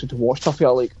 especially to watch stuff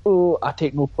where like, I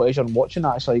take no pleasure in watching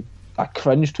that. It's like, I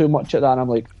cringe too much at that, and I'm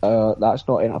like, that's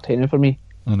not entertaining for me.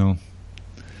 I know.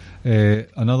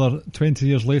 Another 20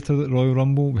 years later at Royal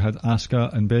Rumble, we had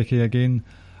Asuka and Becky again,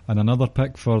 and another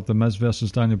pick for The Miz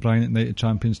versus Daniel Bryan at Night of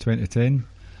Champions 2010.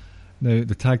 Now,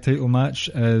 the tag title match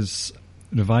is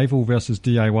Revival versus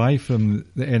DIY from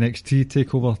the NXT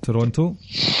TakeOver Toronto.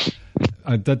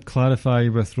 I did clarify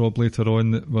with Rob later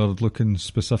on that we're looking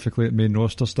specifically at main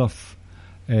roster stuff.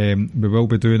 We will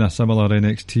be doing a similar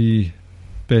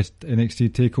best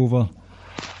NXT TakeOver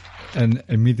in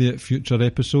immediate future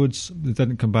episodes. They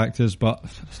didn't come back to us, but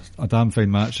a damn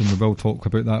fine match, and we will talk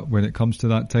about that when it comes to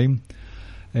that time.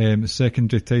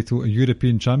 Secondary title, a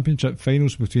European Championship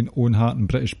finals between Owen Hart and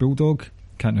British Bulldog.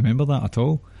 Can't remember that at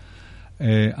all.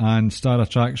 And star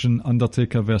attraction,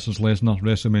 Undertaker versus Lesnar,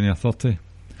 WrestleMania 30.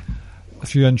 A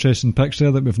few interesting picks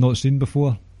there that we've not seen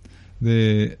before.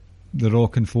 The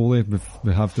Rock and Foley,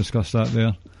 we have discussed that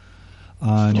there.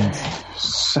 And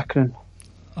Sickening.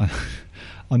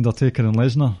 Undertaker and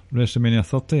Lesnar, WrestleMania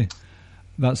 30.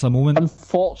 That's a moment.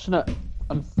 Unfortunate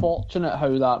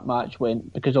how that match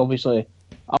went, because obviously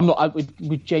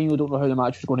we genuinely don't know how the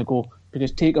match was going to go,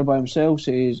 because Taker by himself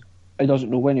says he doesn't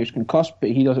know when he was concussed, but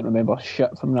he doesn't remember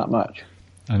shit from that match.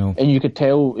 I know. And you could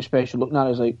tell, especially looking at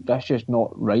it, it's like, that's just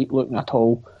not right looking at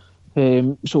all.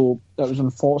 So that was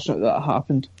unfortunate that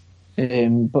happened. But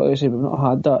like I say, we've not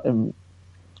had that.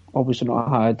 Obviously not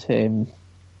had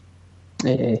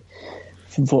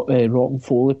Rock and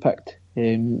Foley picked.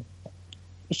 Other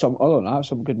than that,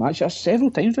 some good matches. Several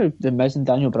times now, the Miz and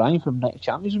Daniel Bryan from Night of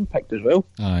Champions been picked as well.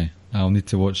 Aye, I'll need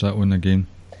to watch that one again.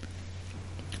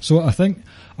 So I think,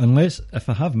 if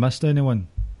I have missed anyone,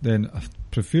 then I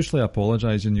profusely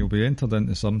apologise and you'll be entered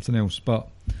into something else. But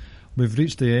we've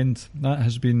reached the end. That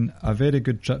has been a very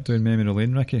good trip down memory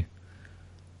lane, Ricky.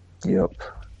 Yep.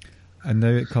 And now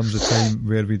it comes a time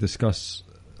where we discuss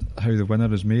how the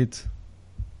winner is made.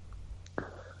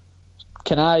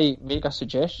 Can I make a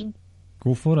suggestion?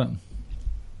 Go for it.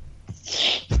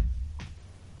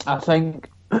 I think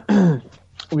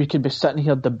we could be sitting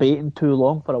here debating too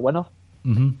long for a winner.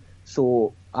 Mm-hmm.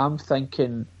 So I'm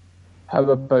thinking, how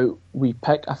about we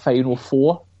pick a final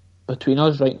four between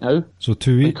us right now? So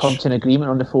 2 each? We come to an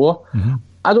agreement on the four. Mm-hmm.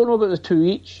 I don't know about the 2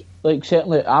 each. Like,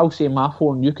 certainly I'll say my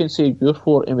four and you can say your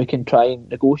four, and we can try and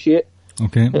negotiate.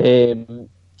 Okay.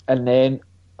 And then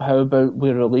how about we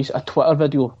release a Twitter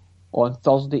video on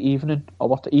Thursday evening,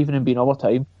 evening being our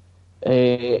time,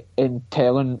 in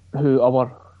telling who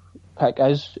our pick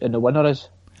is and the winner is.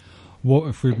 What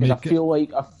if we make I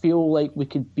feel like we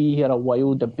could be here a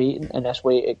while debating, and this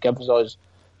way it gives us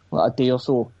like a day or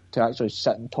so to actually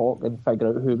sit and talk and figure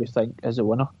out who we think is the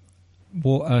winner.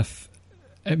 What if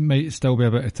it might still be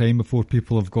a bit of time before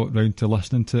people have got round to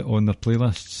listening to it on their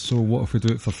playlists? So what if we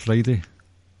do it for Friday?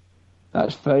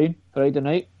 That's fine. Friday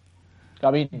night.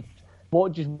 I mean,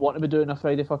 what do you want to be doing a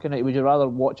Friday fucking night? Would you rather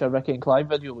watch a Ricky and Clive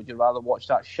video? Would you rather watch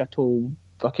that shithole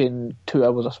fucking 2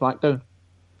 hours of SmackDown?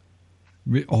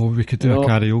 We could do a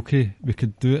karaoke. We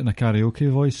could do it in a karaoke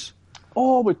voice.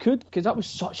 Oh, we could, because that was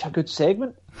such a good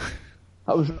segment.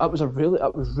 That was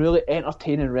really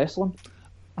entertaining wrestling.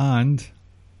 And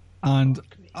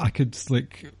I could,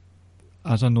 like,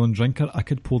 as a non-drinker, I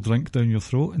could pour drink down your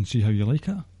throat and see how you like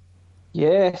it.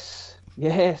 Yes,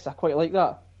 I quite like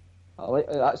that. I like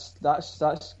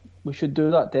that's. We should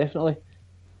do that, definitely.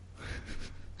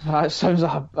 That sounds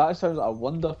like a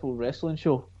wonderful wrestling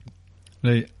show.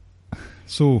 Right.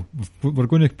 So we're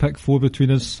going to pick 4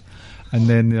 between us, and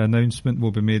then the announcement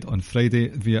will be made on Friday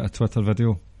via a Twitter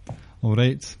video. All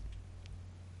right.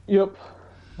 Yep.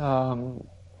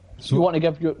 So you want to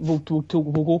give your... We'll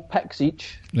go picks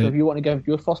each. So Right. if you want to give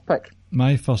your first pick.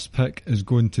 my first pick is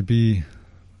going to be,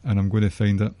 and I'm going to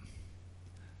find it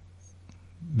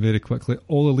very quickly,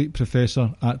 All Elite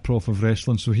Professor at Prof of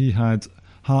Wrestling. So he had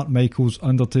Hart, Michaels,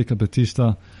 Undertaker,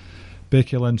 Batista,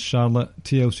 Becky Lynch, Charlotte,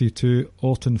 TLC2,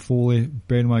 Orton, Foley,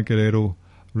 Benoit Guerrero,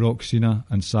 Rock Cena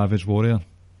and Savage Warrior.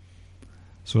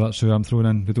 So that's who I'm throwing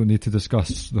in. We don't need to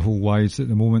discuss the whole whys at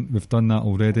the moment. We've done that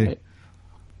already. Right.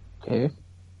 Okay.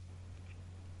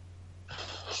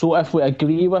 So if we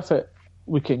agree with it,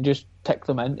 we can just tick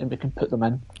them in and we can put them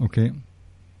in. Okay,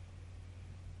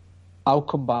 I'll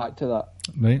come back to that.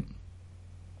 right.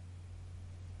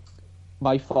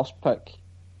 My first pick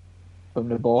from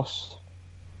the boss,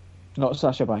 not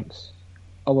Sasha Banks,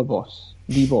 our boss,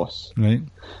 the boss, Right.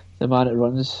 the man that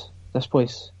runs this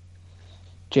place,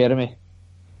 Jeremy.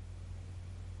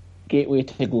 Gateway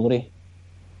to Glory.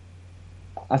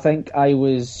 I think I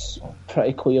was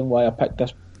pretty clear on why I picked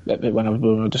this when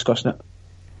we were discussing it.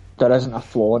 There isn't a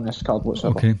flaw in this card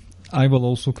whatsoever. Okay. I will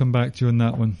also come back to you on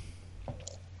that one.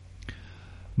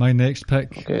 My next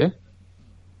pick Okay.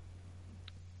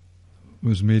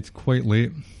 was made quite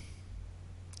late,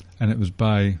 and it was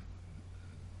by...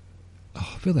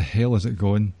 Oh, where the hell is it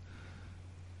going?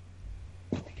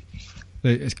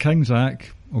 Right, it's King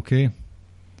Zach, okay?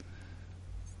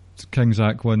 It's King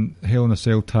Zach won Hell in a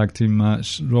Cell tag team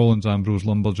match, Rollins, Ambrose,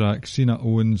 Lumberjack, Cena,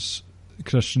 Owens,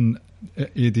 Christian,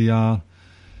 ADR,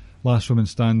 Last Woman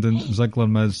Standing, Ziggler,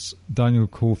 Miz, Daniel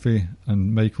Kofi,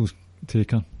 and Michael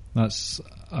Taker. That's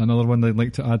another one I'd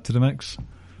like to add to the mix.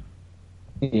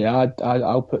 Yeah,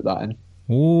 I'll put that in.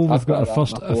 Oh, we've I've got our got that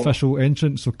first in my phone. official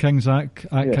entrant. So King Zach,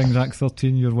 at Yes. King Zach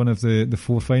 13, you're one of the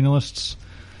 4 finalists.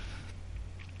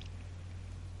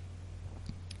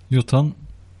 Your turn.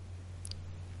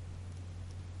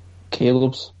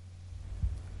 Caleb's.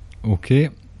 Okay.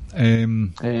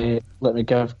 Let me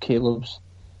give Caleb's.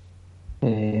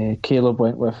 Caleb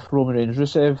went with Roman Reigns,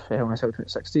 Rusev, Hell in a Cell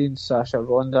 2016, Sasha,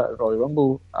 Ronda at Royal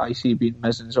Rumble, IC being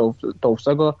Miz and Dolph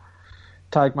Ziggler,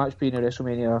 tag match being a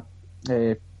WrestleMania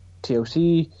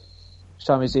TLC,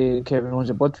 Sami Zayn, Kevin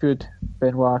Owens at Blood Feud,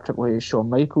 Benoit, Triple H, Shawn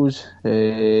Michaels,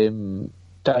 Daniel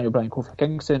Bryan, Kofi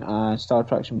Kingston, and Star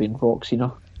Attraction being Rock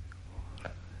Cena.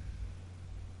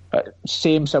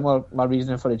 Similar my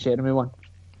reasoning for the Jeremy one.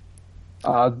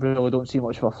 I really don't see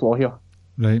much of a flaw here.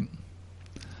 Right.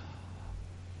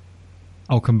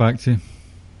 I'll come back to you.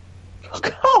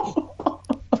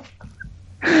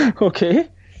 Okay.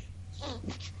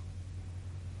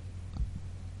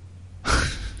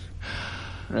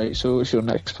 Right, so what's your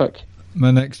next pick?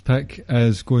 My next pick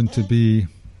is going to be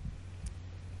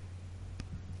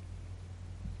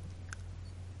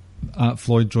at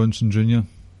Floyd Johnson Jr.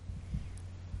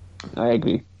 I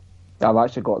agree. I've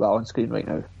actually got that on screen right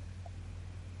now.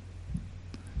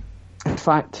 In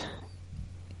fact,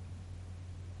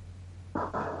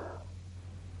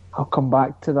 I'll come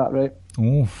back to that, right?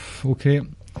 Oh, okay.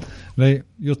 Right,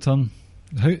 your turn.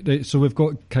 Right, so we've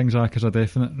got King Zach as a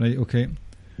definite, right, okay.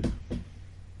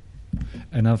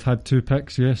 And I've had 2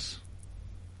 picks, yes.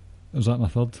 Was that my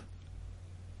third?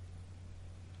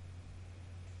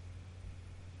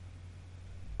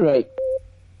 Right.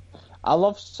 I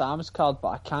love Sam's card, but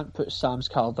I can't put Sam's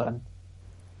card in.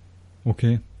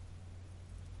 Okay.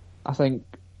 I think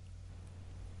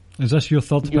Is this your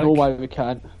third pick? you know why we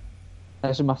can't.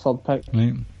 This is my third pick.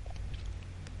 Right.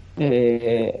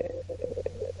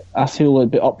 I feel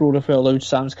it'd be uproar if we allowed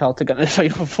Sam's card to get in the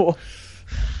final 4.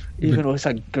 Even though it's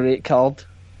a great card.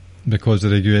 Because of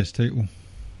the US title.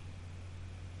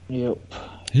 Yep.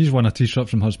 He's won a t-shirt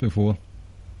from us before.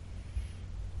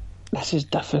 This is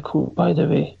difficult, by the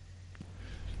way.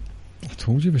 I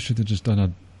told you we should have just done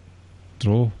a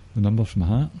draw the number from a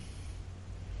hat.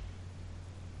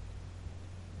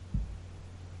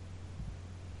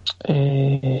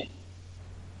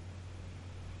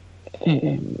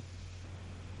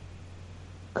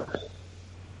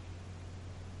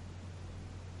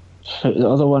 So the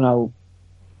other one I'll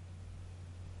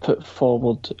put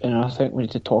forward, and I think we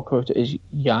need to talk about it, is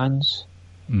Jan's.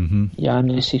 Mm-hmm. Jan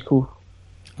the sequel.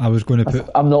 I was going to put...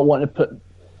 I'm not wanting to put...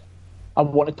 I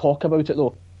want to talk about it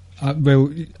though.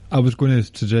 well, I was going to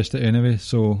suggest it anyway,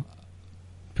 so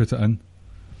put it in.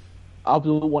 I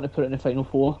don't want to put it in the final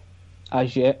 4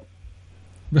 as yet.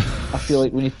 I feel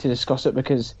like we need to discuss it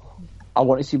because I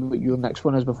want to see what your next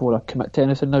one is before I commit to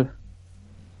anything now.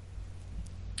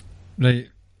 Right.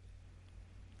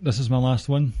 This is my last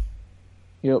one.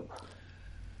 Yep.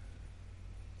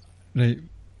 Right.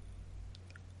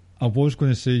 I was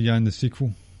going to say Jan the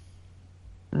sequel.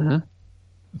 Uh-huh.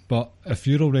 But if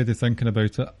you're already thinking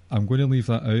about it, I'm going to leave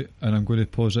that out and I'm going to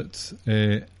posit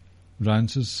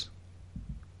Rance's.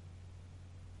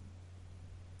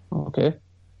 Okay.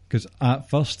 Because at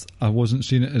first I wasn't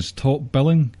seeing it as top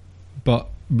billing, but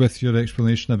with your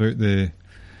explanation about the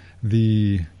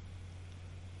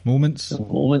moments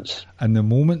and the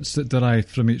moments that derived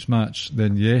from each match,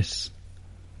 then yes,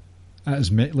 it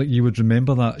is like you would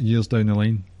remember that years down the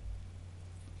line.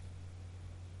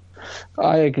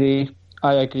 I agree.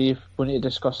 We need to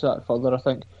discuss that further, I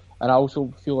think. And I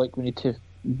also feel like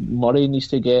Murray needs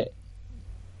to get,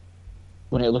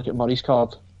 we need to look at Murray's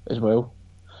card as well.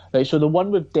 Right, so the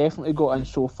one we've definitely got in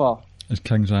so far is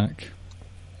King Zach.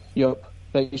 Yep.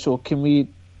 Right, so can we,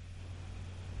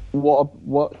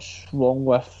 what's wrong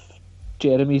with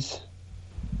Jeremy's?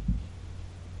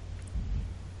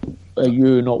 Are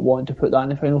you not wanting to put that in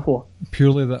the final four?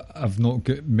 Purely that I've not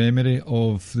got memory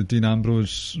of the Dean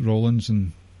Ambrose, Rollins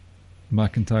and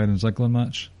McIntyre and Ziggler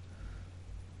match.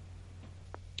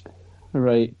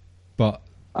 Right. But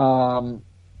I'm...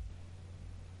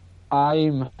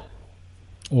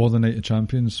 Or the Night of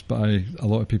Champions, but a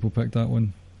lot of people picked that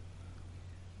one.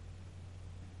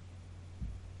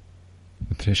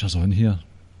 The pressure's on here.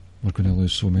 We're going to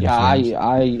lose so many friends.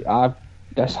 I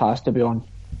this has to be on.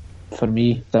 For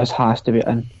me, this has to be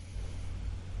in.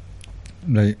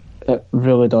 Right. It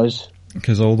really does.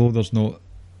 Because although there's not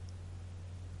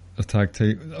a tag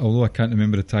title, although I can't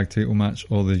remember the tag title match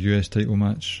or the US title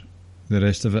match, the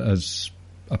rest of it is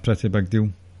a pretty big deal.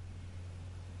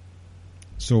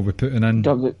 So we're putting in.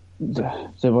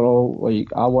 They were all like,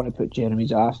 I want to put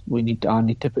Jeremy's ass. I need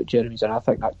to put Jeremy's in. I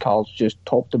think that card's just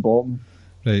top to bottom.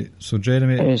 Right. So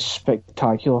Jeremy is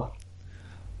spectacular.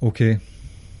 Okay.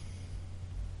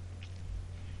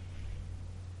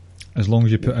 As long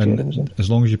as you put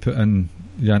in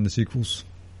Jan the sequels.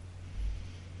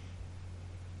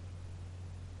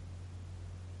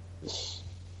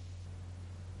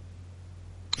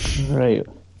 Right.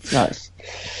 That's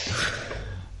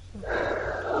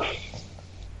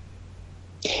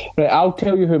right. I'll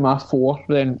tell you who my four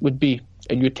then would be,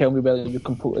 and you tell me whether you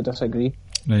completely disagree.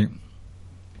 Right.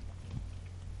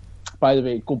 By the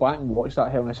way, go back and watch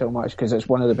that Hell in a Cell match because it's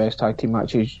one of the best tag team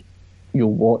matches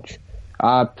you'll watch.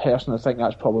 I personally think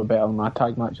that's probably better than my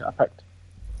tag match that I picked.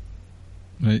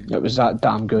 Right. It was that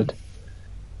damn good.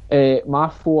 My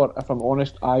four, if I'm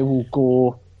honest, I will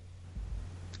go.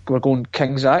 We're going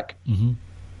King Zach,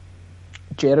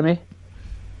 Jeremy,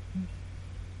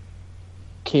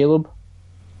 Caleb,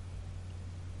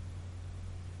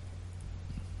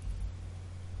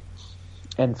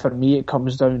 and for me it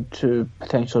comes down to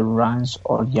potentially Rance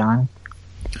or Jan.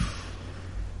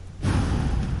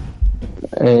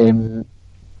 I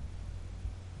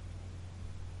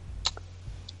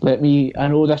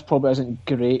know this probably isn't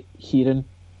great hearing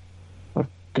or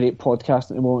great podcast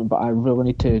at the moment, but I really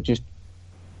need to just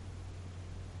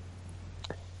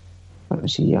let me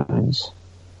see Jan's.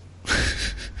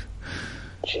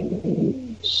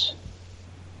 Jeez.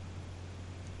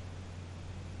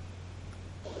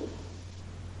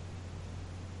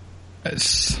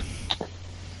 It's...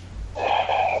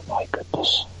 my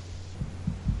goodness.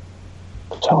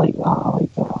 I like that. I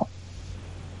like that.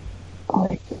 I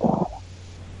like that.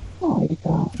 I like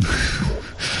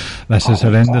that. This is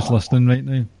horrendous listening right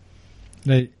now.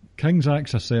 Right, King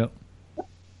Zach's a cert.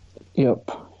 Yep.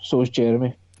 So is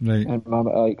Jeremy. Right. And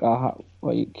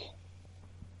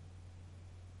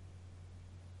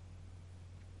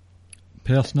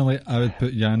personally, I would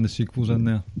put Jan the sequels in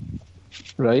there.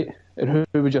 Right. And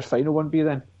who would your final one be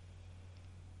then?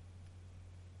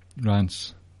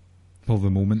 Rance. For the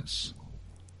moments.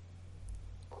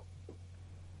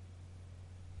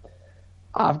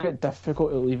 I've got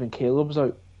difficulty leaving Caleb's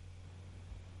out.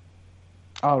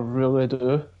 I really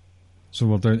do. So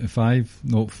we're down to 5,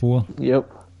 not 4.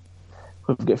 Yep.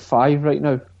 We've got 5 right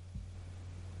now.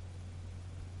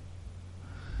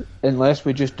 Unless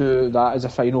we just do that as a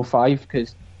final 5,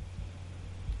 because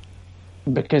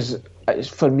it's,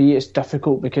 for me it's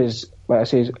difficult because, like I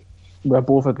say, we're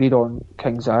both agreed on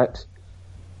King Zach's.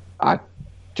 I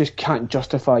just can't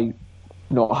justify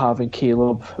not having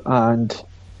Caleb and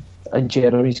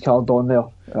Jeremy's card on there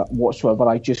whatsoever.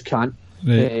 I just can't.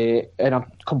 Right. And I'm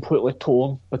completely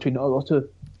torn between the other two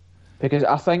because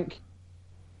I think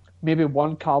maybe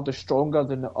one card is stronger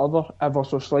than the other ever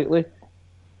so slightly,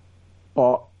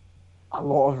 but a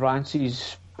lot of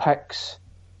Rance's picks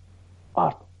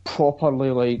are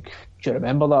properly like, do you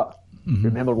remember that? Mm-hmm.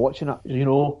 Remember watching it, you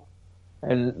know?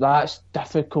 And that's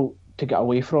difficult to get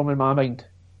away from in my mind.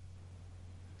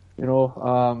 You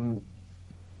know,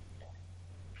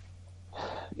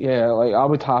 yeah, like I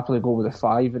would happily go with a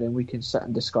 5 and then we can sit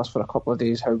and discuss for a couple of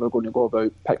days how we're going to go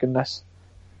about picking this.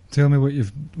 Tell me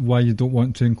why you don't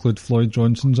want to include Floyd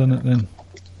Johnson's in it then.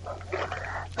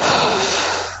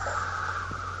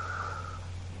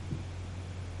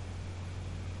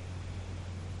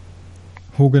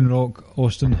 Hogan Rock,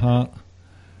 Austin Hart,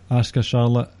 Asuka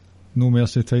Charlotte, No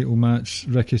Mercy title match,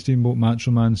 Ricky Steamboat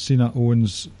Macho Man, Cena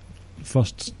Owens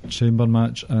first chamber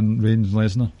match, and Reigns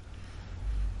Lesnar.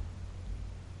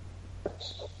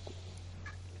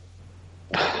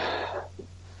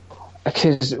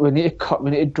 Because we need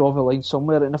to draw the line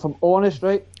somewhere, and if I'm honest,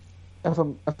 right, if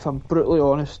I'm brutally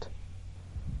honest,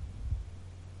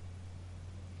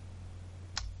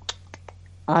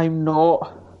 I'm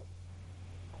not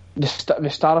the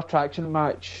Star Attraction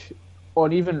match,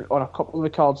 or even on a couple of the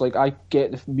cards. Like, I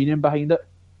get the meaning behind it.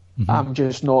 Mm-hmm. I'm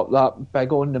just not that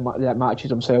big on the matches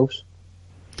themselves,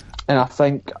 and I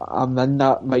think I'm in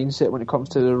that mindset when it comes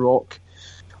to the Rock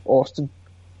Hogan.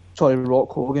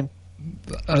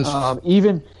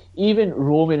 Even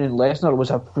Roman and Lesnar was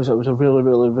a really,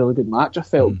 really, really good match, I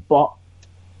felt, but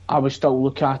I would still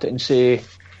look at it and say,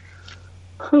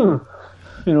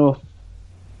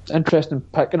 interesting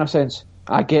pick in a sense.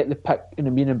 I get the pick and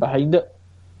the meaning behind it,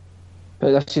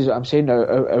 but this is what I'm saying now.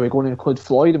 Are we going to include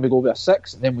Floyd and we go with a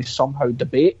 6, and then we somehow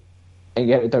debate and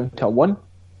get it down to a 1?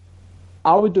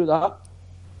 I would do that.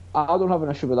 I don't have an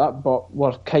issue with that, but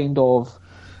we're kind of...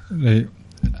 Right.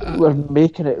 We're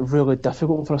making it really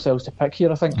difficult for ourselves to pick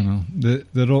here, I think. I know.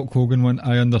 The Rock Hogan one,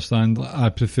 I understand. I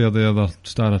prefer the other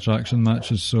Star Attraction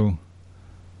matches, so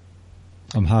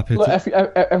I'm happy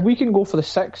to... If we can go for the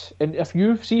 6, and if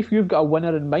you've got a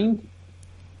winner in mind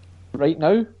right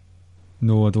now...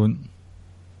 No, I don't.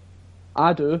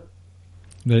 I do.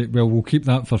 Right, well, we'll keep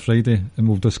that for Friday, and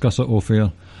we'll discuss it off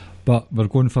air. But we're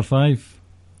going for 5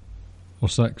 or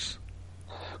 6?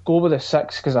 Go with the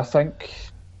 6, because I think...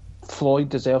 Floyd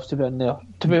deserves to be in there.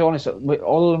 To be honest,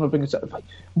 all of them are bringing it. Like,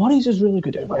 Murray's is really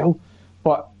good as well,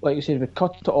 but like you said, we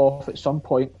cut it off at some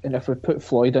point, and if we put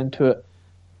Floyd into it,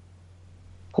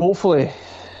 hopefully,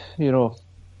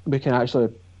 we can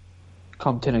actually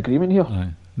come to an agreement here.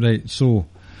 Aye. Right, so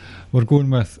we're going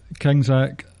with King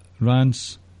Zach,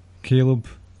 Rance, Caleb,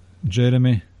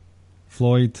 Jeremy,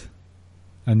 Floyd,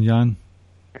 and Jan.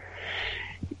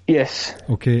 Yes.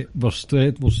 Okay, we're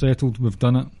settled. We've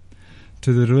done it.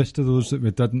 To the rest of those that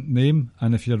we didn't name,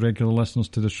 and if you're regular listeners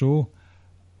to the show,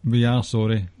 we are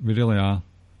sorry. We really are.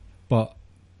 But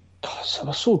they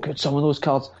were so good, some of those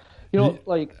cards.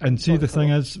 And see, the thing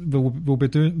is, we will be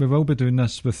doing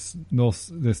this with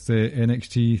the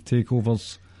NXT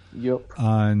takeovers. Yep.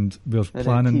 And we're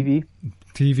planning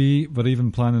TV. We're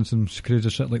even planning some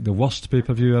crazy shit like the worst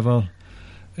pay-per-view ever.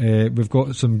 We've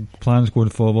got some plans going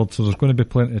forward, so there's going to be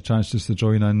plenty of chances to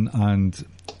join in and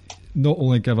not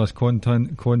only give us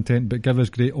content, but give us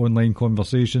great online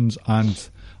conversations and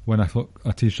win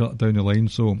a t-shirt down the line.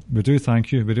 So we do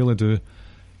thank you, we really do,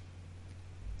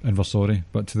 and we're sorry.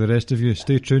 But to the rest of you,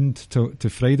 stay tuned to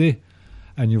Friday,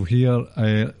 and you'll hear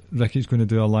Ricky's going to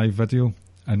do a live video,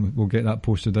 and we'll get that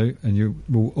posted out, and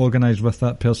we'll organise with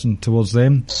that person towards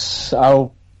them. I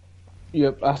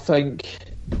think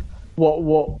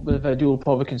what the video will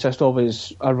probably consist of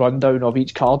is a rundown of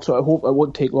each card, so I hope it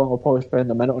won't take long. I'll probably spend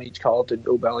a minute on each card, and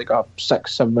it'll be like a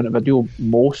 6-7 minute video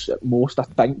at most, I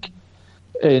think,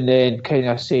 and then kind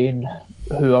of saying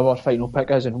who our final pick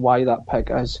is and why that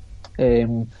pick is.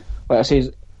 Like I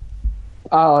say,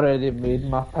 I already made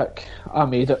my pick. I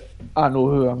made it. I know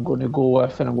who I'm going to go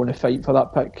with, and I'm going to fight for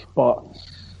that pick, but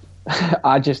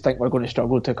I just think we're going to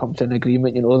struggle to come to an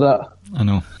agreement, that. I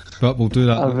know, but we'll do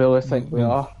that. I really think we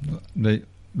are. Right,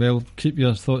 well, keep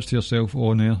your thoughts to yourself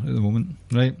on air at the moment,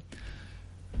 right?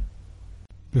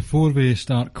 Before we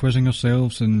start quizzing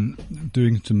ourselves and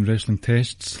doing some wrestling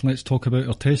tests, let's talk about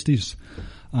our testes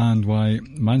and why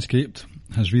Manscaped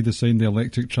has redesigned the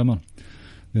electric trimmer.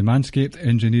 The Manscaped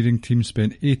engineering team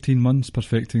spent 18 months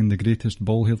perfecting the greatest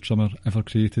ball hair trimmer ever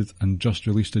created and just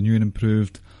released a new and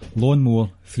improved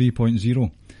Lawnmower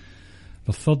 3.0.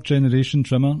 The third generation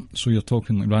trimmer, so you're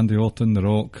talking like Randy Orton, The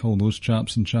Rock, all those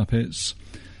chaps and chapettes.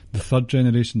 The third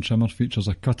generation trimmer features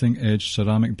a cutting edge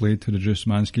ceramic blade to reduce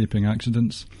manscaping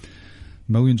accidents.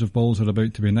 Millions of balls are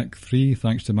about to be nick free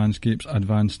thanks to Manscaped's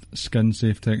advanced skin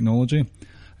safe technology.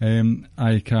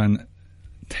 I can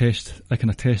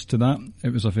attest to that.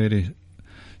 It was a very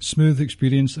smooth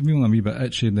experience. I'm feeling a wee bit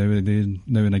itchy now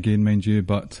and again, mind you,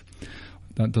 but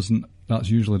that's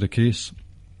usually the case.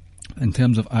 In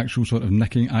terms of actual sort of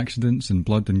nicking accidents and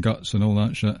blood and guts and all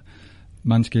that shit,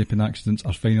 manscaping accidents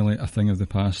are finally a thing of the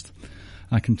past.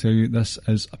 I can tell you this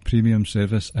is a premium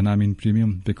service, and I mean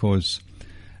premium, because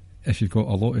if you've got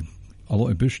a lot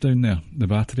of bush down there, the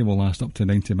battery will last up to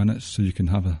 90 minutes, so you can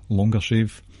have a longer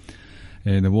shave.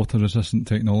 The water-resistant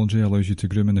technology allows you to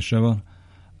groom in the shower.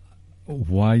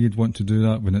 Why you'd want to do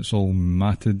that when it's all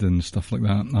matted and stuff like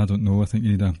that, I don't know. I think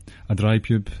you need a dry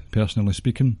pube, personally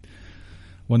speaking.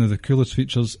 One of the coolest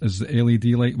features is the LED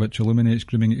light, which illuminates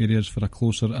grooming areas for a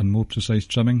closer and more precise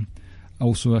trimming.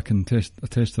 Also, I can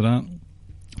attest to that.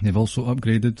 They've also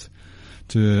upgraded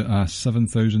to a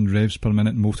 7,000 revs per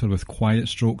minute motor with quiet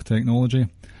stroke technology.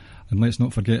 And let's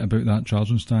not forget about that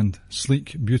charging stand.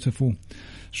 Sleek, beautiful.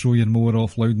 Show your mower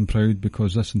off loud and proud,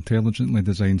 because this intelligently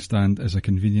designed stand is a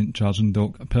convenient charging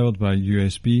dock powered by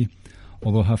USB.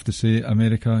 Although I have to say,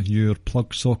 America, your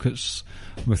plug sockets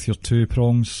with your 2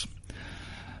 prongs,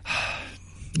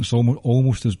 it's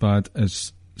almost as bad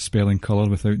as spelling colour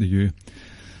without the U.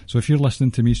 So if you're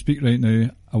listening to me speak right now,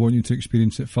 I want you to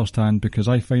experience it firsthand, because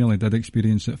I finally did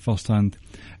experience it firsthand,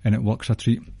 and it works a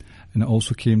treat. And it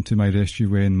also came to my rescue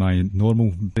when my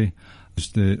normal day was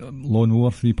the Lawnmower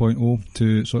 3.0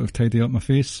 to sort of tidy up my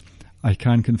face. I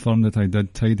can confirm that I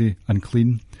did tidy and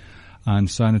clean and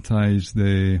sanitise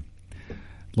the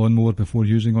lawnmower before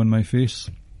using on my face.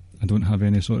 I don't have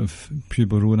any sort of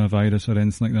puberona virus or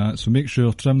anything like that. So make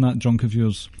sure, trim that junk of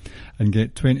yours and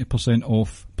get 20%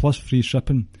 off plus free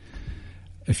shipping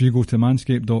if you go to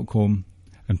manscaped.com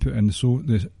and put in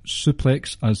the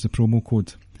suplex as the promo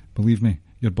code. Believe me,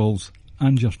 your balls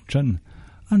and your chin,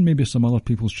 and maybe some other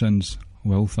people's chins,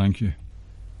 well, thank you.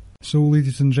 So,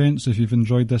 ladies and gents, if you've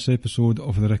enjoyed this episode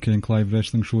of the Ricky and Clive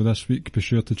Wrestling Show this week, be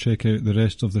sure to check out the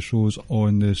rest of the shows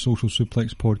on the Social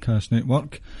Suplex Podcast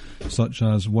Network, such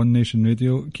as One Nation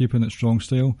Radio, Keeping It Strong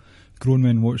Style, Grown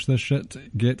Men Watch This Shit,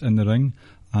 Get in the Ring,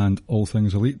 and All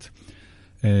Things Elite.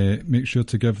 Make sure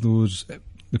to give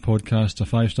the podcast a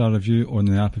 5-star review on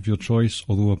the app of your choice,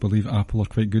 although I believe Apple are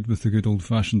quite good with the good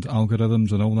old-fashioned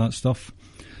algorithms and all that stuff.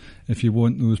 If you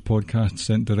want those podcasts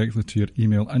sent directly to your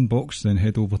email inbox, then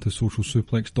head over to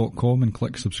socialsuplex.com and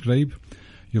click subscribe.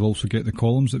 You'll also get the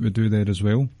columns that we do there as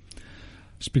well.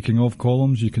 Speaking of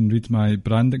columns, you can read my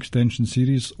brand extension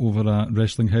series over at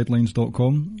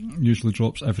wrestlingheadlines.com. Usually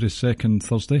drops every second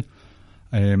Thursday.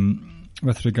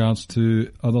 With regards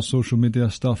to other social media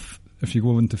stuff, if you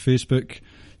go into Facebook,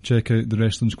 check out the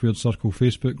Wrestling Squared Circle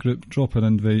Facebook group, drop an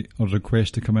invite or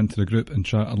request to come into the group and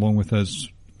chat along with us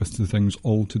with the things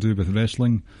all to do with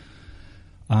wrestling.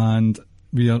 And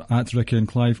we are at Ricky and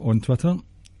Clive on Twitter.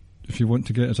 If you want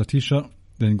to get us a t-shirt,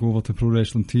 then go over to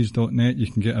prowrestlingtees.net.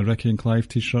 You can get a Ricky and Clive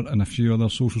t-shirt and a few other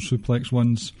Social Suplex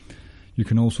ones. You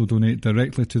can also donate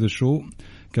directly to the show.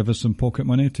 Give us some pocket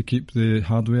money to keep the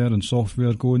hardware and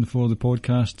software going for the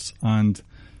podcasts, and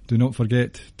do not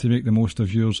forget to make the most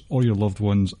of yours or your loved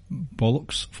ones'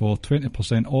 bollocks for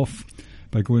 20% off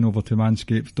by going over to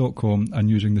manscaped.com and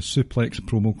using the Suplex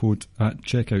promo code at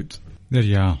checkout. There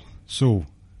you are. So,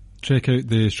 check out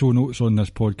the show notes on this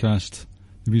podcast.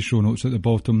 The wee show notes at the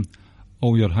bottom.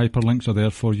 All your hyperlinks are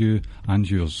there for you and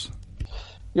yours.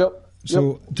 Yep.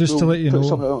 So, just to let you know,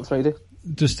 something out on Friday.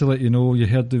 Just to let you know, you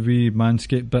heard the wee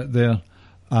Manscaped bit there.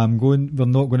 We're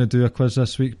not going to do a quiz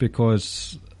this week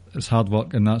because it's hard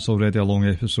work and that's already a long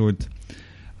episode.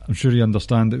 I'm sure you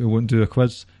understand that we won't do a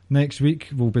quiz. Next week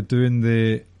we'll be doing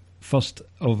the first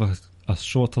of a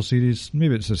shorter series.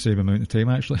 Maybe it's the same amount of time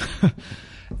actually.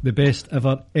 The best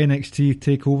ever NXT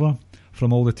takeover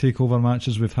from all the takeover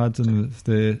matches we've had in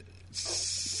the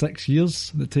 6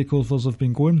 years that takeovers have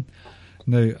been going.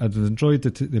 Now, I've enjoyed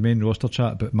the main roster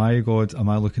chat, but my God, am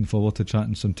I looking forward to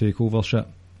chatting some takeover shit.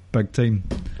 Big time.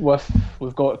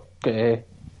 We've got a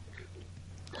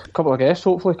couple of guests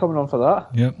hopefully coming on for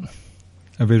that. Yep.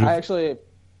 I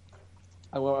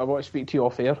want to speak to you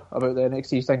off air about the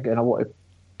NXT thing, and I want to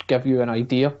give you an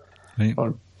idea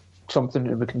or something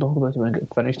that we can talk about when we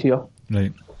get finished here.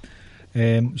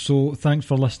 Right. So thanks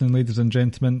for listening, ladies and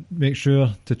gentlemen. Make sure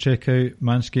to check out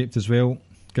Manscaped as well.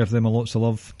 Give them lots of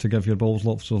love, to give your balls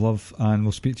lots of love, and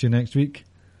we'll speak to you next week.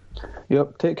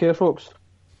 Yep, take care, folks.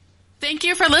 Thank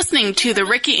you for listening to the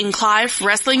Ricky and Clive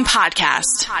Wrestling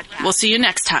Podcast. We'll see you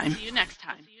next time.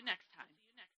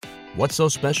 What's so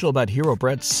special about Hero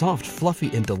Bread's soft,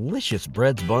 fluffy, and delicious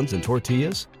breads, buns, and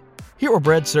tortillas? Hero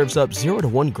Bread serves up 0 to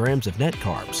 1 grams of net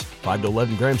carbs, 5 to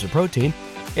 11 grams of protein,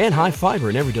 and high fiber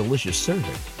in every delicious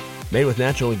serving. Made with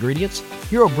natural ingredients,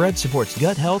 Hero Bread supports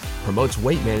gut health, promotes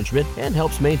weight management, and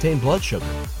helps maintain blood sugar.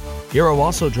 Hero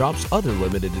also drops other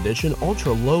limited edition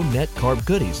ultra-low net carb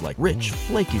goodies like rich,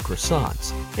 flaky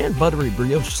croissants and buttery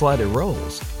brioche slider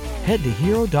rolls. Head to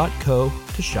hero.co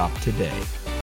to shop today.